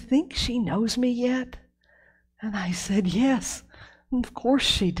 do you think she knows me yet? And I said, yes, of course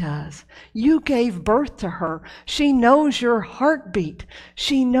she does. You gave birth to her. She knows your heartbeat.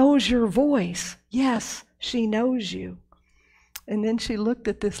 She knows your voice. Yes, she knows you. And then she looked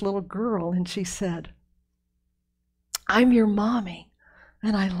at this little girl and she said, I'm your mommy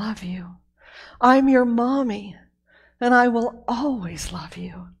and I love you. I'm your mommy and I will always love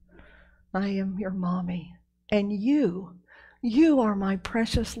you. I am your mommy, and you are my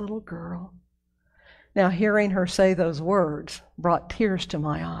precious little girl. Now, hearing her say those words brought tears to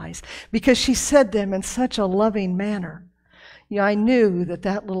my eyes because she said them in such a loving manner. Yeah, I knew that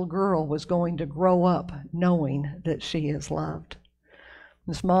that little girl was going to grow up knowing that she is loved.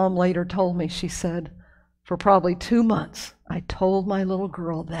 This mom later told me, she said, for probably 2 months, I told my little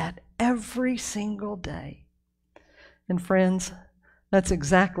girl that every single day. And friends, that's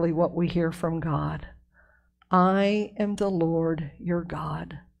exactly what we hear from God. I am the Lord your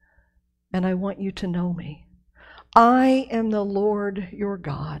God, and I want you to know me. I am the Lord your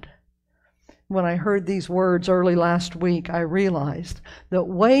God. When I heard these words early last week, I realized that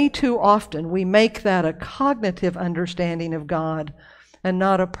way too often we make that a cognitive understanding of God and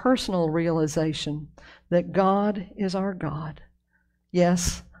not a personal realization that God is our God.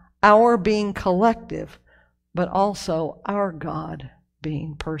 Yes, our being collective, but also our God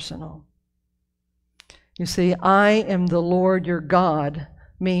being personal. You see, I am the Lord your God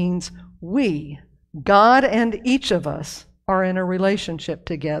means we, God and each of us, are in a relationship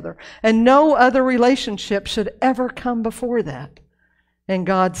together. And no other relationship should ever come before that. And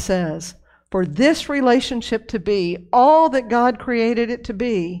God says, for this relationship to be all that God created it to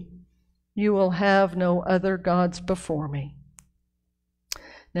be, you will have no other gods before me.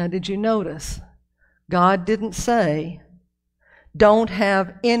 Now, did you notice? God didn't say, don't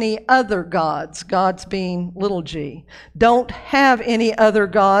have any other gods, gods being little g. Don't have any other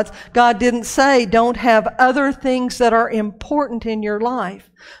gods. God didn't say, don't have other things that are important in your life.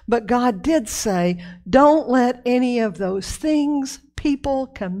 But God did say, don't let any of those things, people,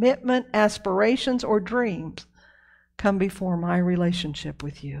 commitment, aspirations, or dreams come before my relationship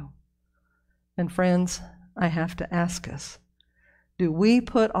with you. And friends, I have to ask us, do we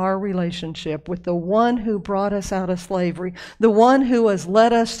put our relationship with the one who brought us out of slavery, the one who has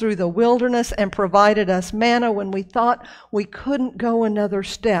led us through the wilderness and provided us manna when we thought we couldn't go another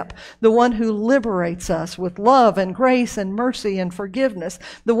step, the one who liberates us with love and grace and mercy and forgiveness,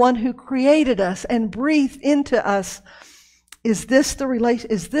 the one who created us and breathed into us, is this the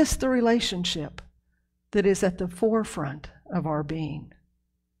relationship that is at the forefront of our being?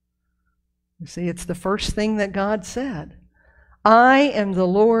 You see, it's the first thing that God said. I am the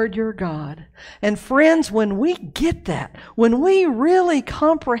Lord your God. And friends, when we get that, when we really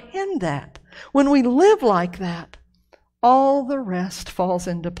comprehend that, when we live like that, all the rest falls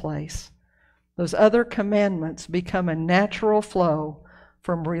into place. Those other commandments become a natural flow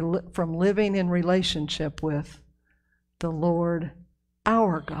from living in relationship with the Lord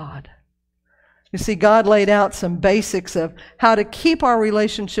our God. You see, God laid out some basics of how to keep our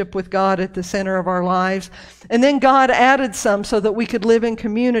relationship with God at the center of our lives. And then God added some so that we could live in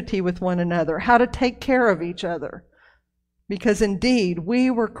community with one another, how to take care of each other. Because indeed, we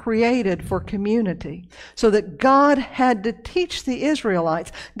were created for community. So that God had to teach the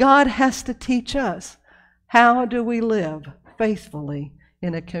Israelites. God has to teach us. How do we live faithfully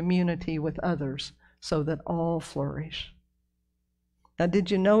in a community with others so that all flourish? Now,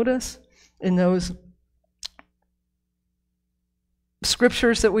 did you notice in those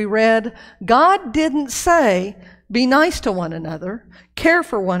scriptures that we read, God didn't say, be nice to one another, care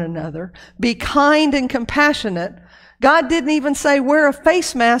for one another, be kind and compassionate. God didn't even say, wear a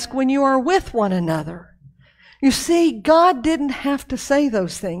face mask when you are with one another. You see, God didn't have to say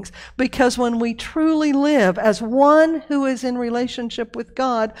those things because when we truly live as one who is in relationship with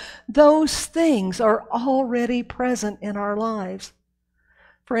God, those things are already present in our lives.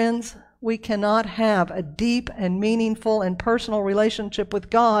 Friends, we cannot have a deep and meaningful and personal relationship with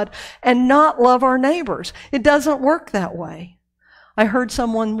God and not love our neighbors. It doesn't work that way. I heard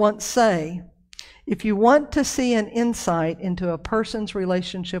someone once say, if you want to see an insight into a person's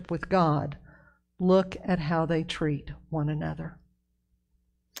relationship with God, look at how they treat one another.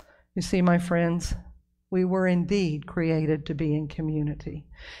 You see, my friends, we were indeed created to be in community.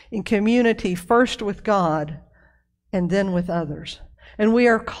 In community first with God and then with others. And we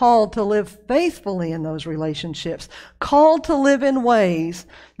are called to live faithfully in those relationships, called to live in ways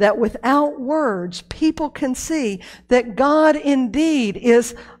that without words people can see that God indeed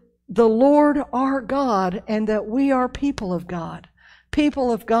is the Lord our God and that we are people of God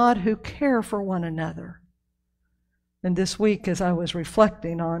who care for one another. And this week, as I was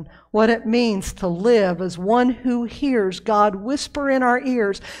reflecting on what it means to live as one who hears God whisper in our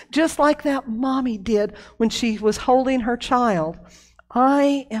ears, just like that mommy did when she was holding her child,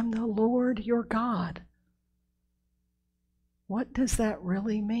 I am the Lord your God. What does that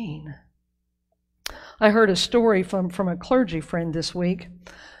really mean? I heard a story from a clergy friend this week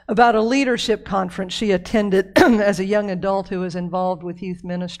about a leadership conference she attended as a young adult who was involved with youth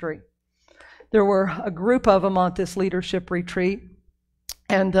ministry. there were a group of them on this leadership retreat,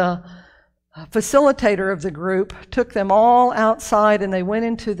 and the facilitator of the group took them all outside, and they went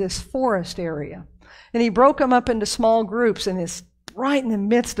into this forest area. And he broke them up into small groups, and it's right in the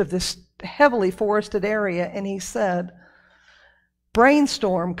midst of this heavily forested area, and he said,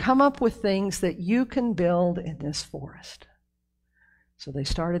 brainstorm, come up with things that you can build in this forest. So they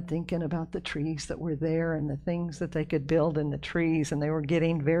started thinking about the trees that were there and the things that they could build in the trees, and they were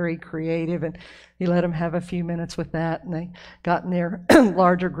getting very creative, and he let them have a few minutes with that, and they got in their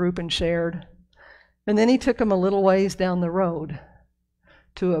larger group and shared. And then he took them a little ways down the road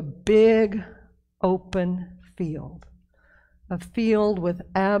to a big open field, a field with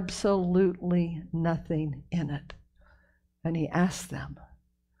absolutely nothing in it. And he asked them,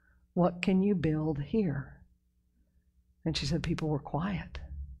 what can you build here? And she said people were quiet.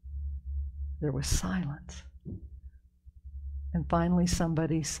 There was silence. And finally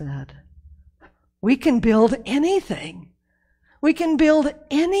somebody said, we can build anything. We can build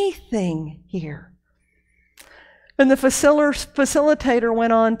anything here. And the facilitator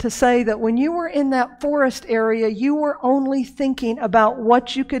went on to say that when you were in that forest area, you were only thinking about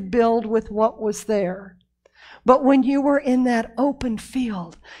what you could build with what was there. But when you were in that open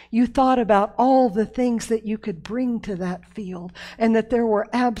field, you thought about all the things that you could bring to that field, and that there were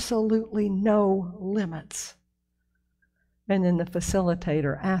absolutely no limits. And then the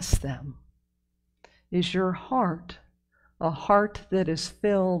facilitator asked them, is your heart a heart that is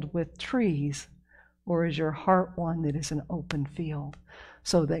filled with trees, or is your heart one that is an open field,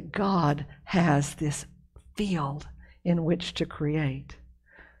 so that God has this field in which to create?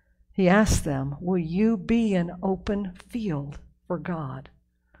 He asked them, will you be an open field for God?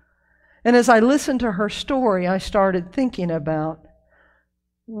 And as I listened to her story, I started thinking about,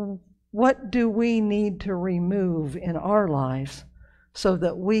 what do we need to remove in our lives so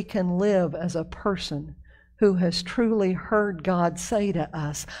that we can live as a person who has truly heard God say to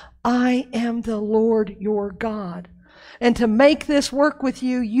us, I am the Lord your God. And to make this work with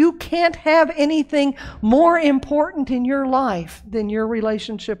you, you can't have anything more important in your life than your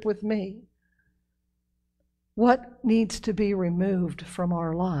relationship with me. What needs to be removed from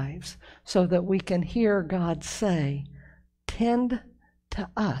our lives so that we can hear God say, tend to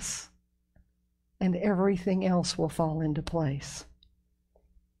us, and everything else will fall into place?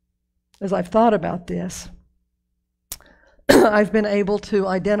 As I've thought about this, I've been able to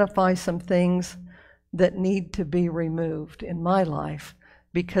identify some things that need to be removed in my life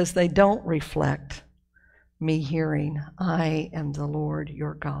because they don't reflect me hearing, I am the Lord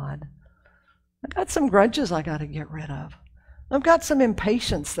your God. I've got some grudges I got to get rid of. I've got some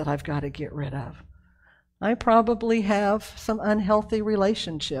impatience that I've got to get rid of. I probably have some unhealthy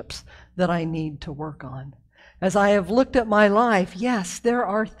relationships that I need to work on. As I have looked at my life, yes, there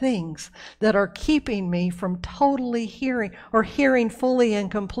are things that are keeping me from totally hearing or hearing fully and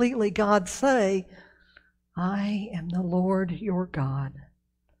completely God say, I am the Lord your God.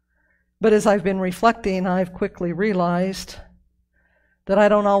 But as I've been reflecting, I've quickly realized that I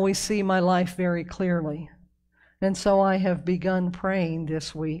don't always see my life very clearly. And so I have begun praying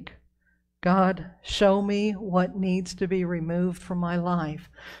this week, God, show me what needs to be removed from my life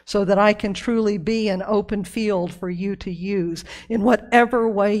so that I can truly be an open field for you to use in whatever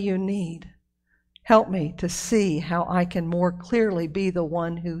way you need. Help me to see how I can more clearly be the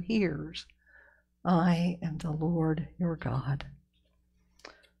one who hears, I am the Lord your God.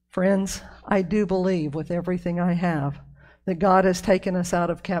 Friends, I do believe with everything I have that God has taken us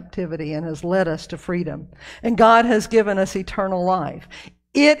out of captivity and has led us to freedom. And God has given us eternal life.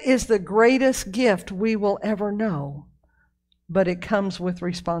 It is the greatest gift we will ever know, but it comes with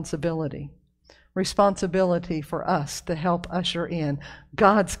responsibility. Responsibility for us to help usher in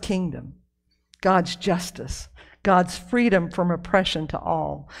God's kingdom, God's justice, God's freedom from oppression to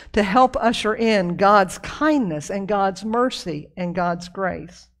all, to help usher in God's kindness and God's mercy and God's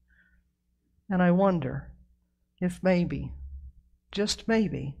grace. And I wonder if maybe, just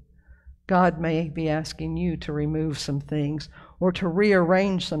maybe, God may be asking you to remove some things or to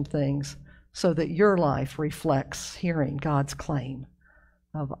rearrange some things so that your life reflects hearing God's claim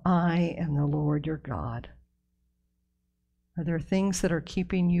of, I am the Lord your God. Are there things that are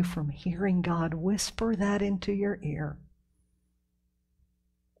keeping you from hearing God whisper that into your ear?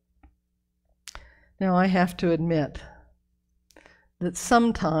 Now, I have to admit that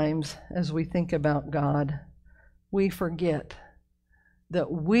sometimes as we think about God, we forget that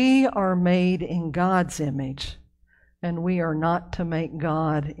we are made in God's image and we are not to make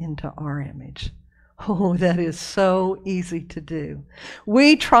God into our image. Oh, that is so easy to do.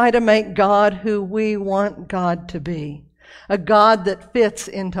 We try to make God who we want God to be. a God that fits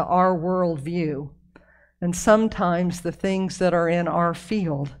into our worldview. And sometimes the things that are in our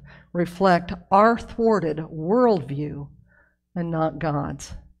field reflect our thwarted worldview and not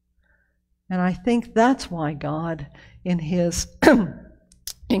God's. And I think that's why God, in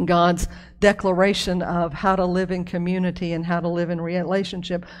God's declaration of how to live in community and how to live in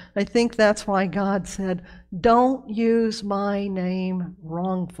relationship, I think that's why God said, don't use my name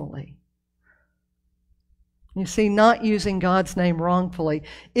wrongfully. You see, not using God's name wrongfully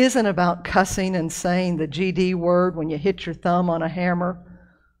isn't about cussing and saying the GD word when you hit your thumb on a hammer.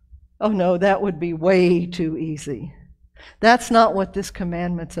 Oh no, that would be way too easy. That's not what this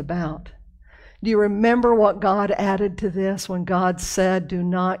commandment's about. Do you remember what God added to this when God said, do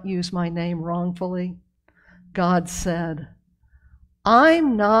not use my name wrongfully? God said,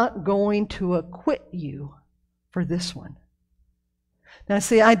 I'm not going to acquit you for this one. Now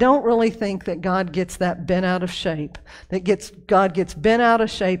see, I don't really think that God gets that bent out of shape, God gets bent out of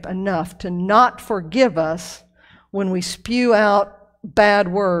shape enough to not forgive us when we spew out bad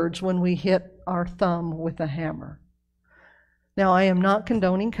words when we hit our thumb with a hammer. Now, I am not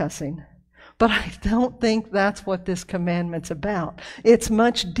condoning cussing, but I don't think that's what this commandment's about. It's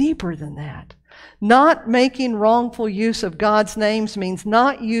much deeper than that. Not making wrongful use of God's names means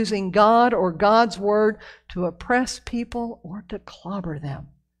not using God or God's word to oppress people or to clobber them.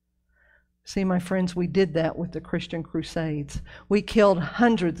 See, my friends, we did that with the Christian Crusades. We killed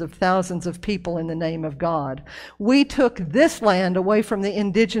hundreds of thousands of people in the name of God. We took this land away from the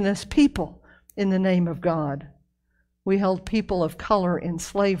indigenous people in the name of God. We held people of color in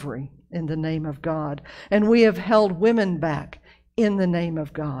slavery in the name of God. And we have held women back in the name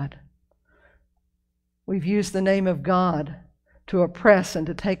of God. We've used the name of God to oppress and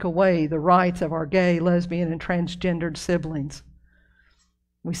to take away the rights of our gay, lesbian, and transgendered siblings.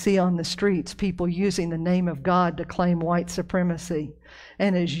 We see on the streets people using the name of God to claim white supremacy.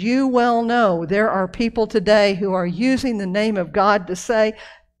 And as you well know, there are people today who are using the name of God to say,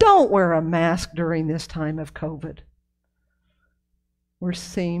 don't wear a mask during this time of COVID. We're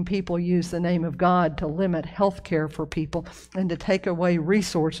seeing people use the name of God to limit health care for people and to take away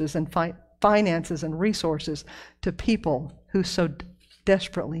resources and finances and resources to people who so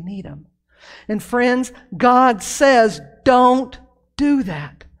desperately need them. And friends, God says, don't do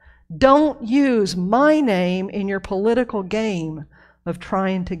that. Don't use my name in your political game of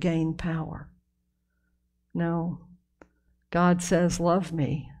trying to gain power. No, God says, love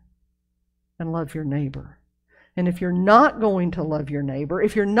me and love your neighbor. And if you're not going to love your neighbor,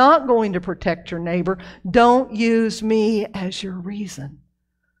 if you're not going to protect your neighbor, don't use me as your reason.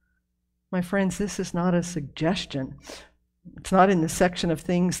 My friends, this is not a suggestion. It's not in the section of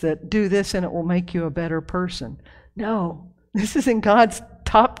things that do this and it will make you a better person. No, this is in God's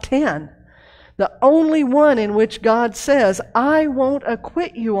top 10. The only one in which God says, I won't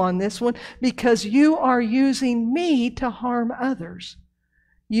acquit you on this one because you are using me to harm others.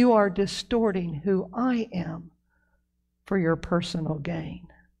 You are distorting who I am for your personal gain.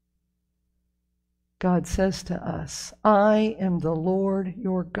 God says to us, I am the Lord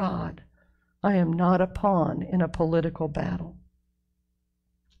your God. I am not a pawn in a political battle.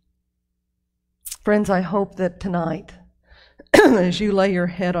 Friends, I hope that tonight, as you lay your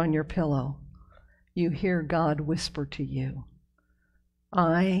head on your pillow, you hear God whisper to you,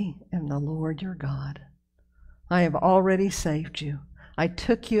 I am the Lord your God. I have already saved you. I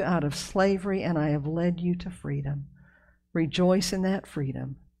took you out of slavery and I have led you to freedom. Rejoice in that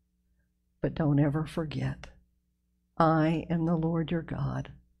freedom, but don't ever forget, I am the Lord your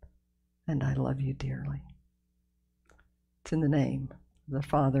God, and I love you dearly. It's in the name of the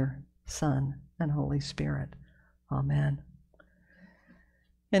Father, Son, and Holy Spirit. Amen.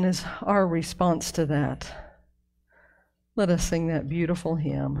 And as our response to that, let us sing that beautiful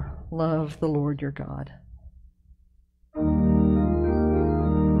hymn, Love the Lord your God.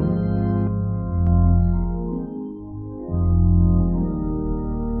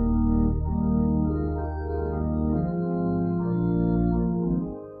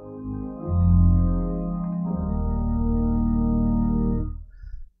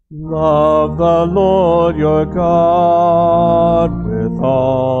 Love the Lord your God with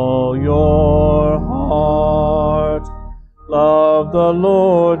all your heart. Love the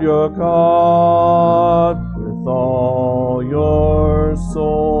Lord your God with all your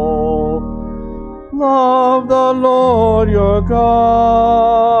soul. Love the Lord your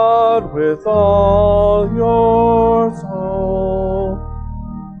God with all your soul.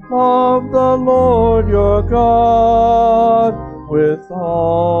 Love the Lord your God with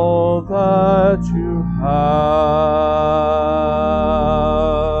all that you have.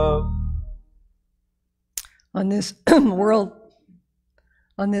 On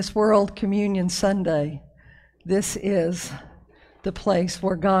this World Communion Sunday, this is the place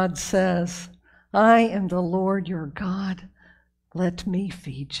where God says, I am the Lord your God. Let me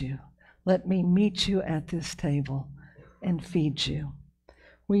feed you. Let me meet you at this table and feed you.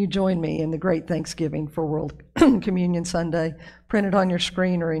 Will you join me in the great thanksgiving for World Communion Sunday, printed on your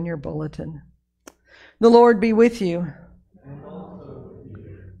screen or in your bulletin? The Lord be with you. And also with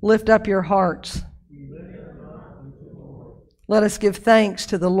you. Lift up your hearts. Let us give thanks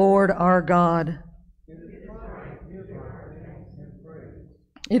to the Lord our God.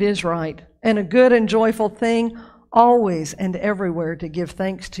 It is right, and a good and joyful thing, always and everywhere to give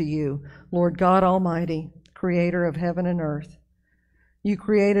thanks to you, Lord God Almighty, creator of heaven and earth. You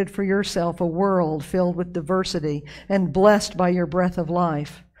created for yourself a world filled with diversity and blessed by your breath of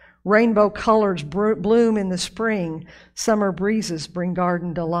life. Rainbow colors bloom in the spring. Summer breezes bring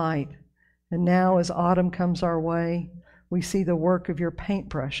garden delight. And now as autumn comes our way, we see the work of your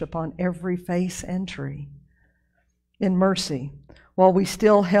paintbrush upon every face and tree. In mercy, while we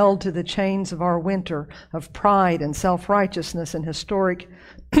still held to the chains of our winter of pride and self-righteousness and historic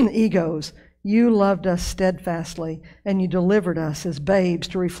egos, you loved us steadfastly, and you delivered us as babes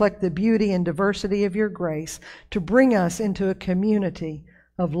to reflect the beauty and diversity of your grace, to bring us into a community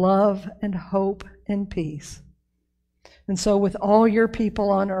of love and hope and peace. And so with all your people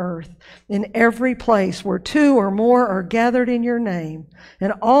on earth, in every place where two or more are gathered in your name,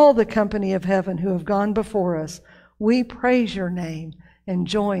 and all the company of heaven who have gone before us, we praise your name and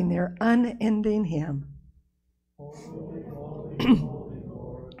join their unending hymn. Holy, holy, holy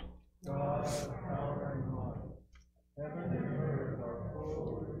Lord, God of power and might, heaven and earth are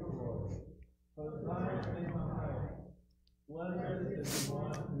full of your glory. Hosanna in the highest. Blessed is the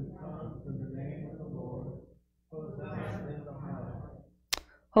one who comes in the name of the Lord. Hosanna in the highest.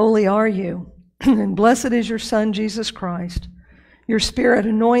 Holy are you, and blessed is your Son, Jesus Christ. Your Spirit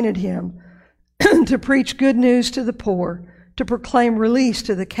anointed him to preach good news to the poor, to proclaim release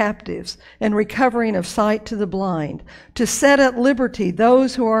to the captives and recovering of sight to the blind, to set at liberty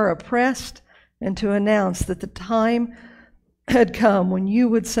those who are oppressed, and to announce that the time had come when you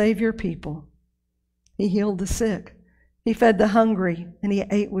would save your people. He healed the sick. He fed the hungry, and he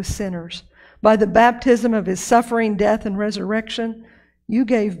ate with sinners. By the baptism of his suffering, death, and resurrection, you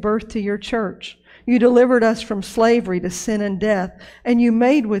gave birth to your church. You delivered us from slavery to sin and death, and you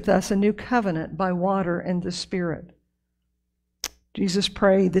made with us a new covenant by water and the Spirit. Jesus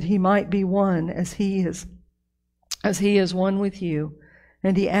prayed that he might be one as he is one with you,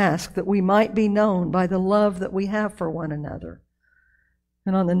 and he asked that we might be known by the love that we have for one another.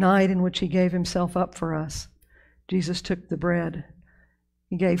 And on the night in which he gave himself up for us, Jesus took the bread.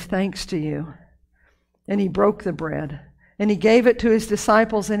 He gave thanks to you, and he broke the bread, and he gave it to his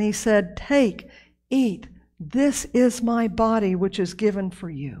disciples, and he said, "Take, eat, this is my body which is given for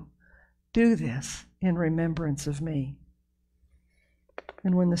you. Do this in remembrance of me."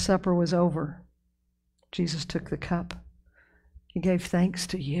 And when the supper was over, Jesus took the cup. He gave thanks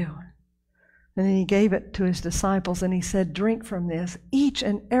to you. And then he gave it to his disciples, and he said, "Drink from this, each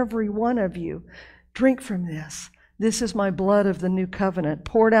and every one of you. Drink from this. This is my blood of the new covenant,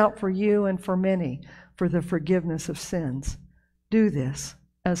 poured out for you and for many for the forgiveness of sins. Do this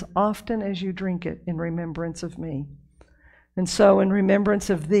as often as you drink it in remembrance of me." And so, in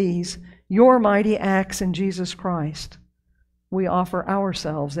remembrance of these, your mighty acts in Jesus Christ, we offer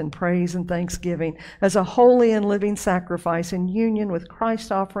ourselves in praise and thanksgiving as a holy and living sacrifice in union with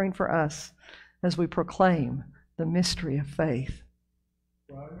Christ's offering for us as we proclaim the mystery of faith.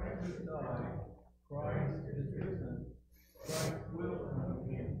 Christ has died. Christ is risen. Christ will come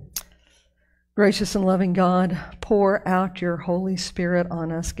again. Gracious and loving God, pour out your Holy Spirit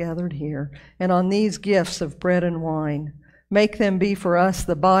on us gathered here and on these gifts of bread and wine. Make them be for us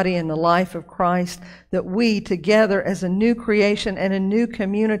the body and the life of Christ, that we, together as a new creation and a new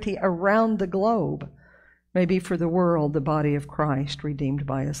community around the globe, may be for the world the body of Christ, redeemed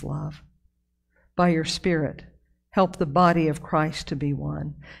by his love. By your Spirit, help the body of Christ to be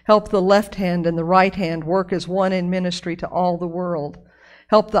one. Help the left hand and the right hand work as one in ministry to all the world.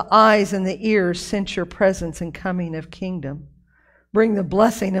 Help the eyes and the ears sense your presence and coming of kingdom. Bring the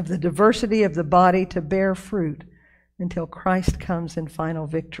blessing of the diversity of the body to bear fruit until Christ comes in final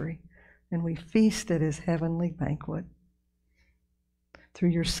victory and we feast at his heavenly banquet. Through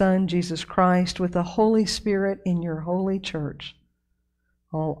your Son, Jesus Christ, with the Holy Spirit in your holy church,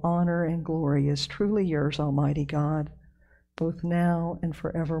 all honor and glory is truly yours, Almighty God, both now and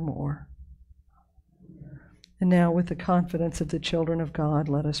forevermore. And now, with the confidence of the children of God,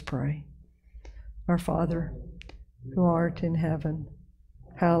 let us pray. Our Father, who art in heaven,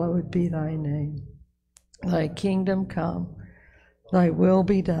 hallowed be thy name. Thy kingdom come, thy will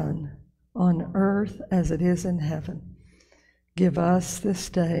be done, on earth as it is in heaven. Give us this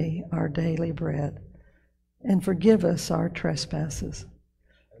day our daily bread, and forgive us our trespasses.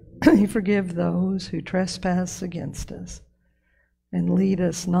 Forgive those who trespass against us. And lead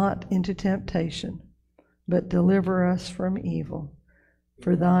us not into temptation, but deliver us from evil.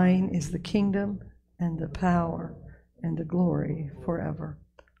 For thine is the kingdom, and the power, and the glory forever.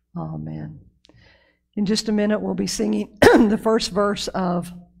 Amen. In just a minute, we'll be singing the first verse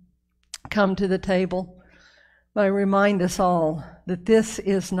of Come to the Table. But I remind us all that this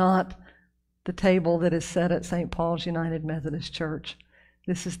is not the table that is set at St. Paul's United Methodist Church.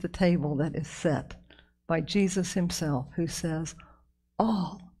 This is the table that is set by Jesus himself, who says,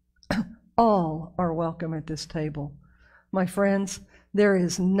 all are welcome at this table. My friends, there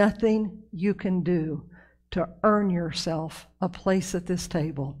is nothing you can do to earn yourself a place at this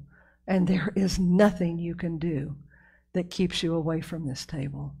table, and there is nothing you can do that keeps you away from this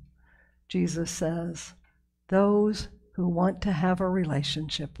table. Jesus says, those who want to have a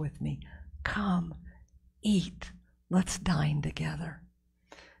relationship with me, come, eat, let's dine together.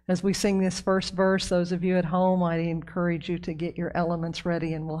 As we sing this first verse, those of you at home, I encourage you to get your elements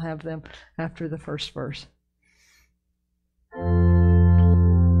ready, and we'll have them after the first verse.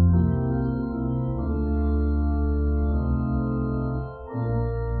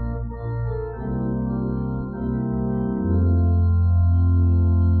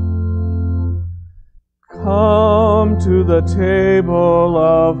 Come to the table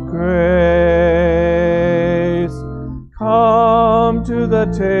of grace. Come to the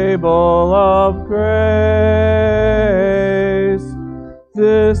table of grace.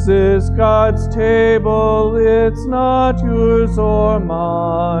 This is God's table, it's not yours or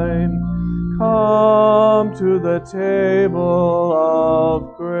mine. Come to the table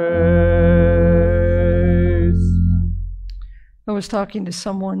of grace. I was talking to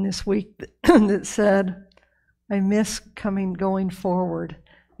someone this week that said, I miss going forward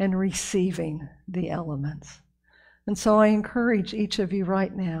and receiving the elements. And so I encourage each of you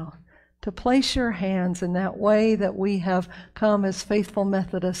right now to place your hands in that way that we have come as faithful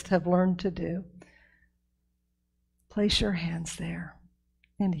Methodists have learned to do. Place your hands there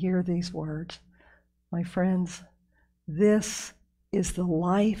and hear these words. My friends, this is the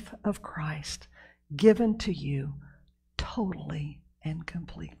life of Christ given to you totally and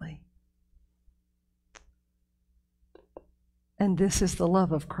completely. And this is the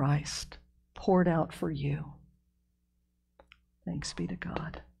love of Christ poured out for you. Thanks be to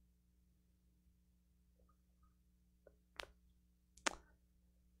God.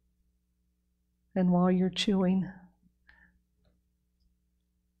 And while you're chewing,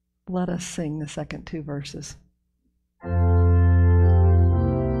 let us sing the second two verses.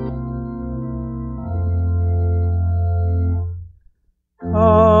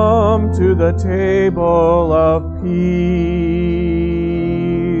 Come to the table of peace.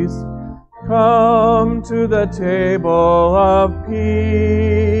 Come to the table of peace.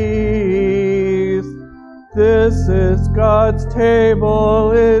 This is God's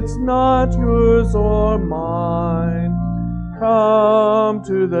table, it's not yours or mine. Come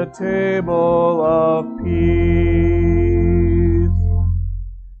to the table of peace.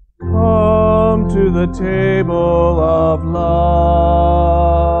 Come to the table of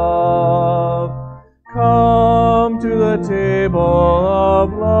love. Come to the table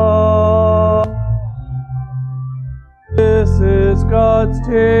of love. This is God's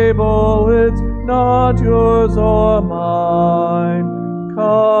table, it's not yours or mine.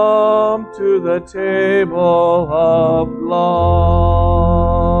 Come to the table of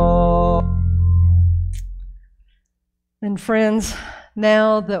love. And friends,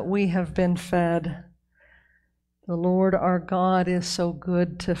 now that we have been fed, the Lord our God is so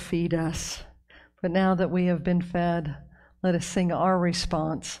good to feed us. But now that we have been fed, let us sing our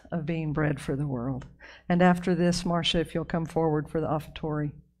response of being bread for the world. And after this, Marcia, if you'll come forward for the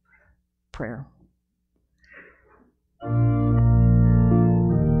offertory prayer.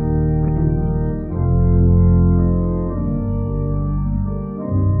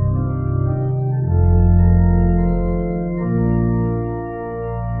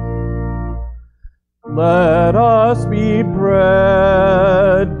 Let us be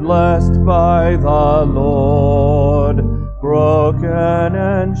bread blessed by the Lord, broken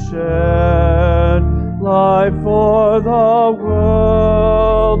and shed, life for the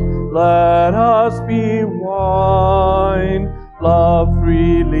world. Let us be wine, love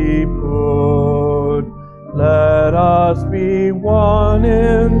freely poured. Let us be one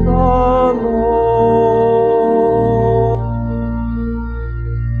in the Lord.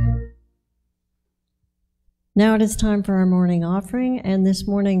 Now it is time for our morning offering, and this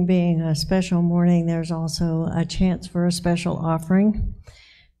morning being a special morning, there's also a chance for a special offering,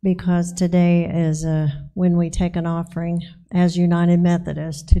 because today is when we take an offering as United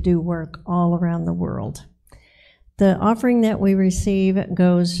Methodists to do work all around the world. The offering that we receive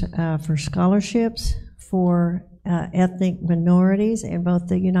goes for scholarships for ethnic minorities in both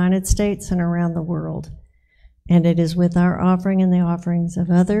the United States and around the world. And it is with our offering and the offerings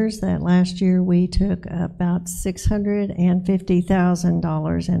of others that last year we took about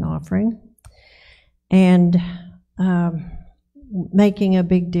 $650,000 in offering, and making a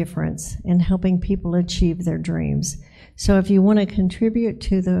big difference in helping people achieve their dreams. So if you want to contribute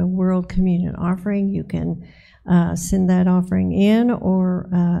to the World Communion offering, you can send that offering in or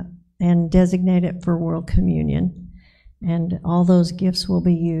and designate it for World Communion. And all those gifts will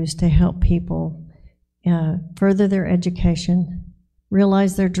be used to help people further their education,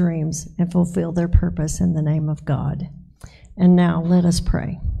 realize their dreams, and fulfill their purpose in the name of God. And now let us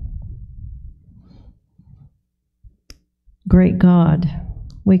pray. Great God,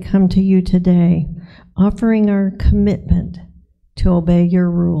 we come to you today offering our commitment to obey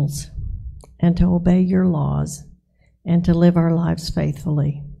your rules and to obey your laws and to live our lives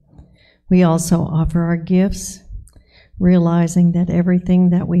faithfully. We also offer our gifts, realizing that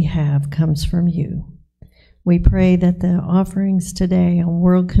everything that we have comes from you. We pray that the offerings today on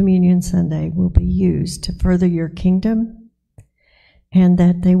World Communion Sunday will be used to further your kingdom, and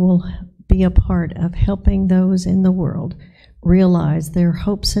that they will be a part of helping those in the world realize their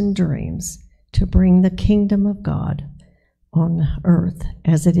hopes and dreams to bring the kingdom of God on earth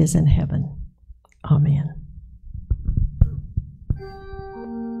as it is in heaven. Amen.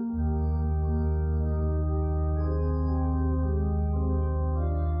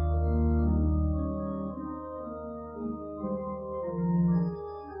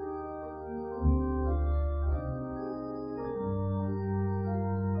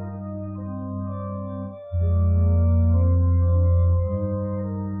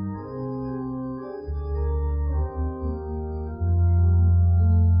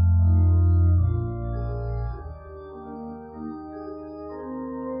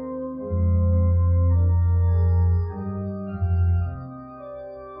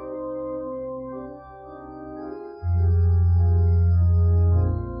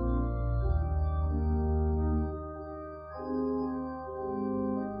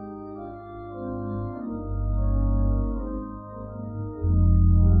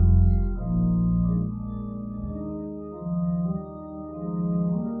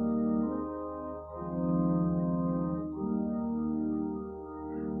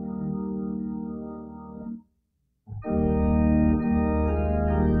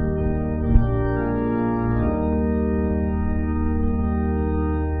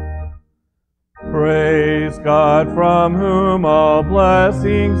 Praise God, from whom all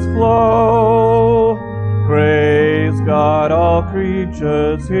blessings flow. Praise God, all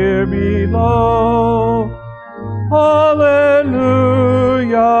creatures here below. Hallelujah,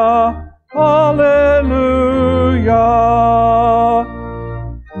 hallelujah.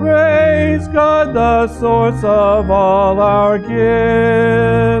 Praise God, the source of all our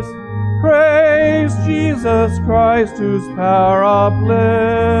gifts. Praise Jesus Christ, whose power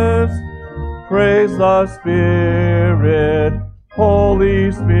uplifts. Praise the Spirit,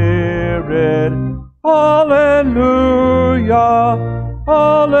 Holy Spirit. Hallelujah,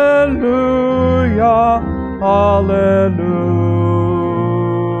 hallelujah,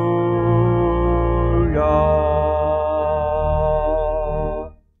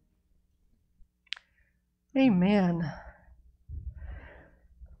 hallelujah. Amen.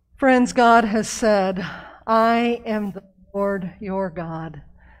 Friends, God has said, I am the Lord your God.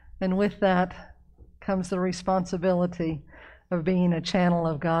 And with that comes the responsibility of being a channel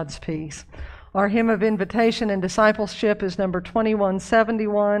of God's peace. Our hymn of invitation and discipleship is number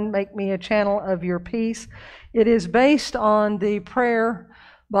 2171, Make Me a Channel of Your Peace. It is based on the prayer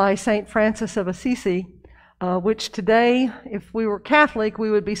by St. Francis of Assisi, which today, if we were Catholic,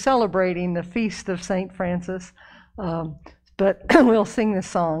 we would be celebrating the feast of St. Francis. But we'll sing this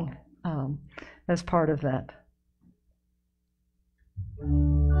song as part of that.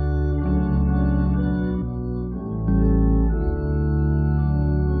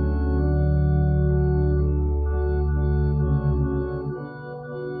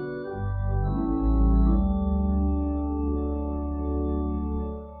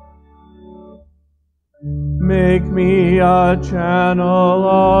 Make me a channel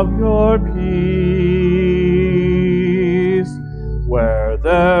of your peace. Where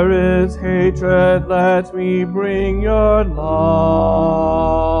there is hatred, let me bring your love.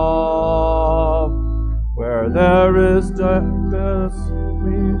 Where Where there is darkness,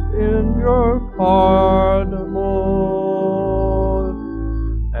 in your heart, Lord.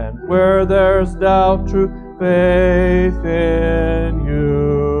 And where there's doubt, true faith in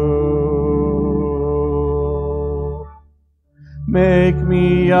you. Make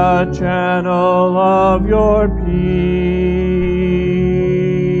me a channel of your peace.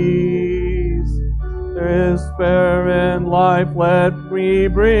 There is spare in life, let me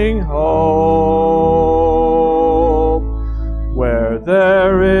bring hope. Where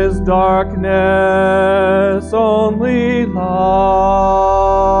there is darkness, only light.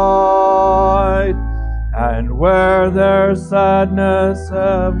 And where there's sadness,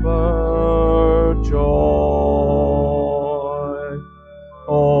 ever joy.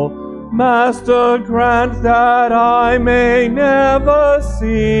 Oh, Master, grant that I may never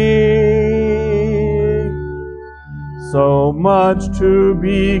see so much to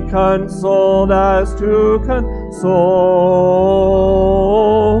be consoled as to console,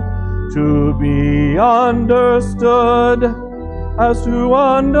 to be understood as to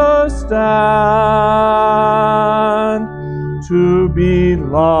understand, to be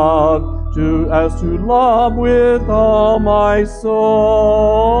loved as to love with all my soul.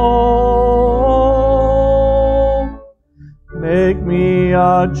 Make me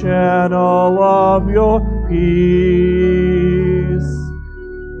a channel of your peace,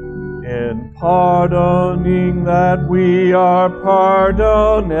 in pardoning that we are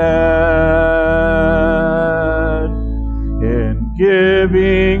pardoned, in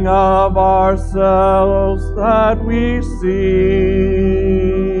giving of ourselves that we see,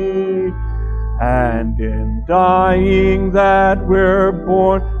 and in dying that we're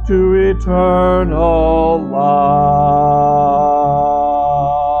born to eternal life.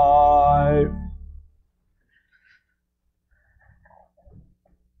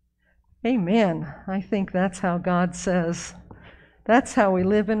 Amen. I think that's how God says. That's how we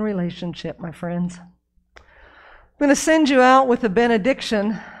live in relationship, my friends. I'm going to send you out with a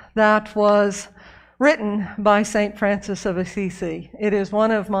benediction that was written by St. Francis of Assisi. It is one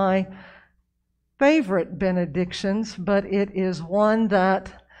of my favorite benedictions, but it is one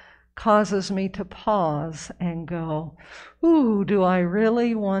that causes me to pause and go, ooh, do I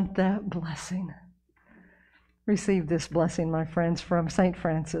really want that blessing? Receive this blessing, my friends, from St.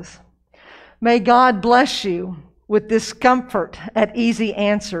 Francis. May God bless you with discomfort at easy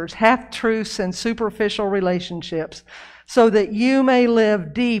answers, half-truths, and superficial relationships, so that you may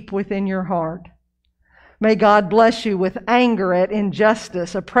live deep within your heart. May God bless you with anger at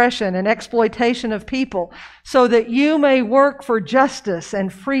injustice, oppression, and exploitation of people, so that you may work for justice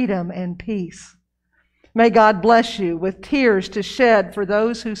and freedom and peace. May God bless you with tears to shed for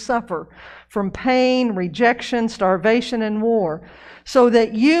those who suffer from pain, rejection, starvation, and war, so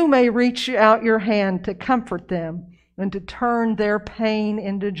that you may reach out your hand to comfort them and to turn their pain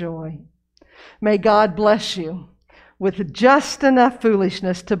into joy. May God bless you with just enough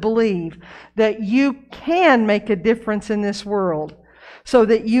foolishness to believe that you can make a difference in this world, so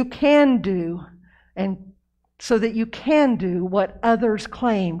that you can do what others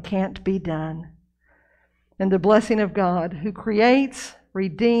claim can't be done. And the blessing of God, who creates,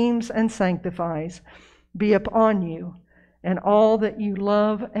 redeems, and sanctifies, be upon you and all that you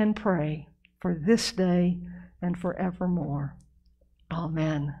love and pray for this day and forevermore.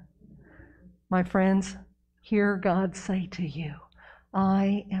 Amen. My friends, hear God say to you,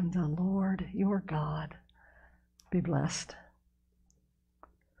 I am the Lord your God. Be blessed.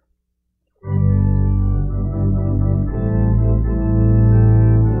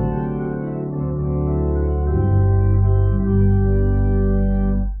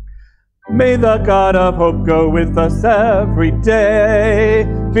 May the God of hope go with us every day,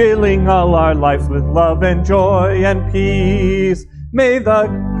 filling all our lives with love and joy and peace. May the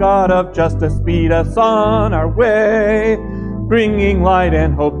God of justice speed us on our way, bringing light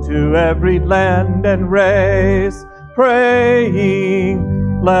and hope to every land and race.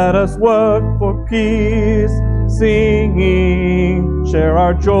 Praying, let us work for peace, singing, share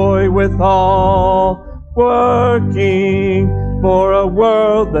our joy with all, working for a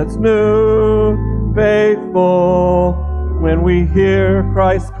world that's new, faithful when we hear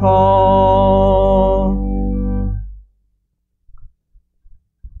Christ's call.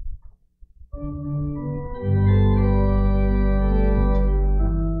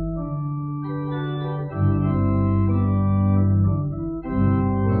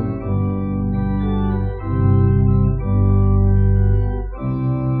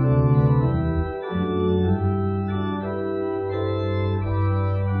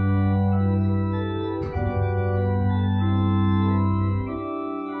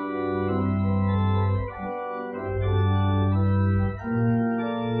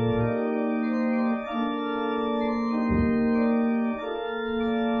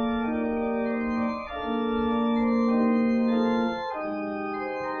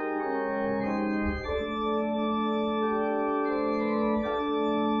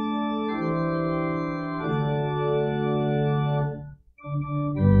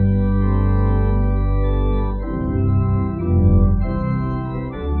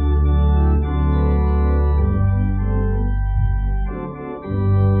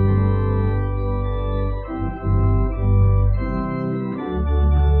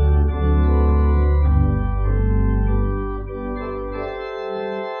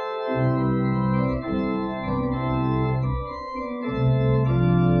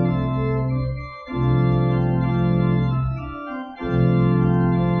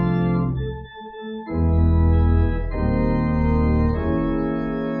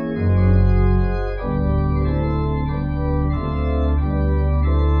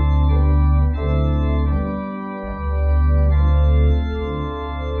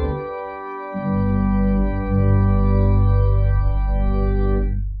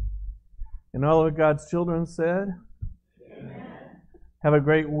 all of God's children said? Amen. Have a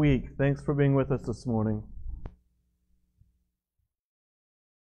great week. Thanks for being with us this morning.